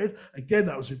and buried. Again,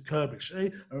 that was with Kirkby.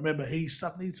 I remember he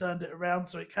suddenly turned it around,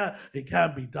 so it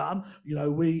can be done.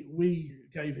 We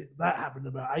gave it, that happened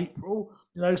about April.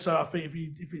 So I think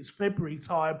if it's February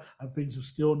time and things have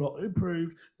still not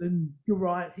improved, then you're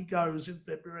right, he goes in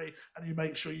February and you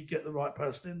make sure you get the right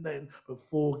person in then. But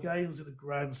 4 games in a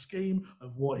grand scheme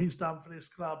of what he's done for this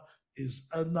club is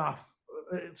enough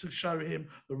to show him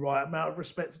the right amount of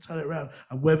respect to turn it around.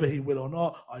 And whether he will or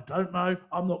not, I don't know.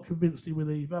 I'm not convinced he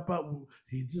will either, but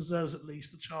he deserves at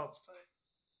least a chance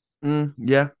to.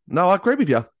 Yeah, no, I agree with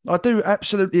you. I do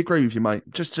absolutely agree with you, mate.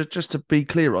 Just to be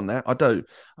clear on that, I do.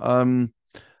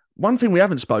 One thing we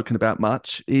haven't spoken about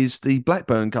much is the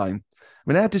Blackburn game. I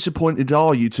mean, how disappointed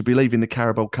are you to be leaving the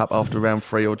Carabao Cup after round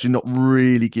 3, or do you not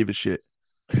really give a shit?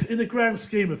 In the grand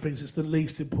scheme of things, it's the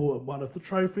least important one of the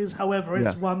trophies. However,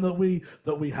 it's one that we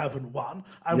haven't won.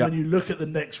 And when you look at the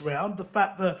next round, the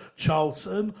fact that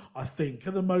Charlton, I think,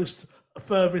 are the most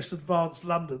furthest advanced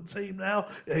London team now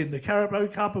in the Carabao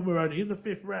Cup, and we're only in the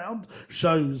 5th round,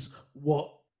 shows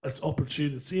what an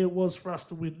opportunity it was for us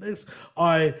to win this.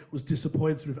 I was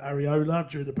disappointed with Areola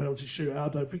during the penalty shootout. I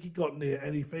don't think he got near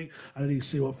anything. And then you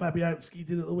see what Fabianski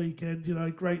did at the weekend,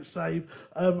 great save,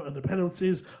 and the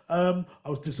penalties. I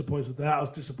was disappointed with that. I was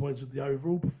disappointed with the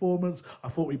overall performance. I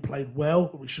thought we played well,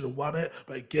 but we should have won it.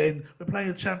 But again, we're playing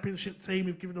a championship team.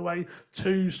 We've given away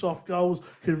 2 soft goals.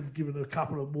 Could have given a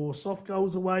couple of more soft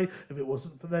goals away if it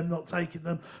wasn't for them not taking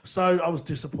them. So I was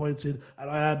disappointed, and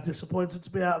I am disappointed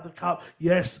to be out of the cup.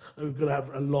 Yes, we're going to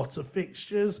have a lot of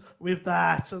fixtures with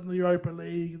that, and the Europa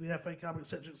League and the FA Cup,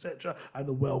 etc., and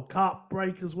the World Cup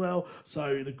break as well.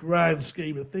 So in the grand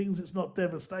scheme of things, it's not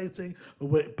devastating,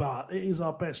 but it is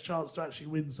our best chance to actually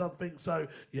win something. So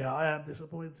yeah, I am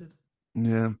disappointed.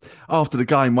 Yeah. After the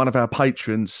game, one of our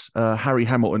patrons, Harry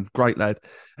Hamilton, great lad,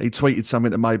 he tweeted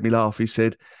something that made me laugh. He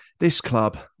said, "This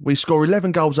club, we score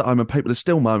 11 goals at home and people are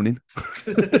still moaning."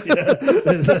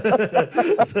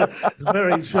 It's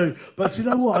very true. But you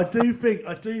know what? I do think,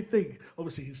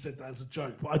 obviously he said that as a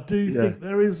joke, but I do think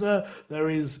there is an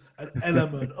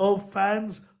element of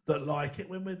fans that like it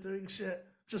when we're doing shit,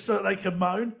 just so that they can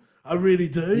moan. I really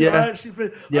do. Yeah. I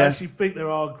actually think there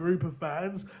are a group of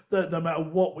fans that no matter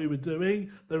what we were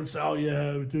doing, they would say, "Oh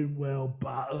yeah, we're doing well,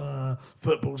 but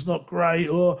football's not great,"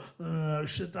 or "We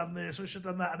should have done this, we should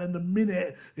have done that." And then the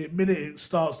minute it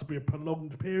starts to be a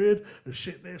prolonged period of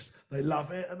shitness, they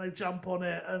love it and they jump on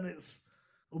it, and it's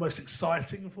almost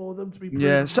exciting for them to be proven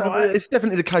right. So it's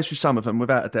definitely the case with some of them,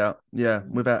 without a doubt. Yeah,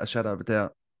 without a shadow of a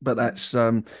doubt. But that's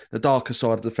the darker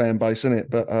side of the fan base, isn't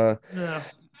it? But yeah.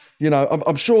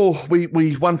 I'm sure we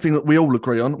one thing that we all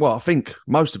agree on, well, I think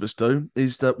most of us do,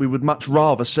 is that we would much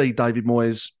rather see David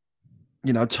Moyes,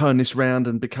 turn this round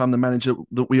and become the manager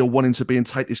that we all want him to be and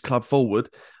take this club forward.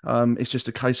 It's just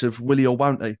a case of will he or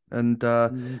won't he? And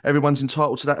everyone's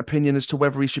entitled to that opinion as to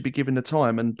whether he should be given the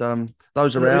time. And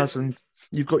those are ours, and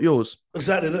you've got yours.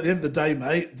 Exactly. And at the end of the day,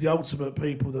 mate, the ultimate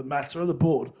people that matter are the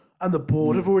board. And the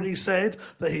board have already said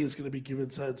that he's going to be given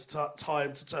time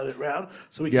to turn it around.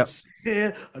 So we can sit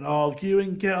here and argue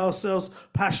and get ourselves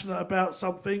passionate about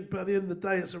something. But at the end of the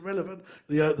day, it's irrelevant.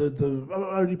 The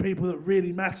only people that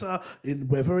really matter in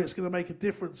whether it's going to make a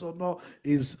difference or not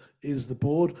is the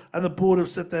board. And the board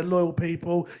have said they're loyal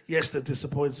people. Yes, they're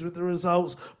disappointed with the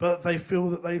results, but they feel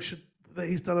that that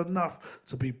he's done enough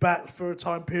to be back for a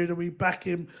time period, and we back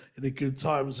him in the good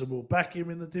times and we'll back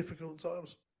him in the difficult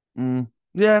times.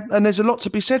 Yeah, and there's a lot to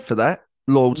be said for that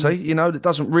loyalty, that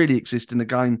doesn't really exist in the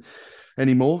game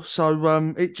anymore.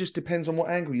 So it just depends on what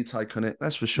angle you take on it.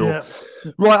 That's for sure. Yeah.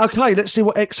 Right, okay, let's see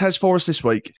what X has for us this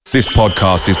week. This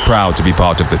podcast is proud to be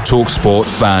part of the TalkSport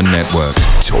Fan Network.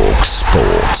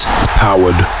 TalkSport.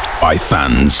 Powered by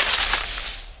fans.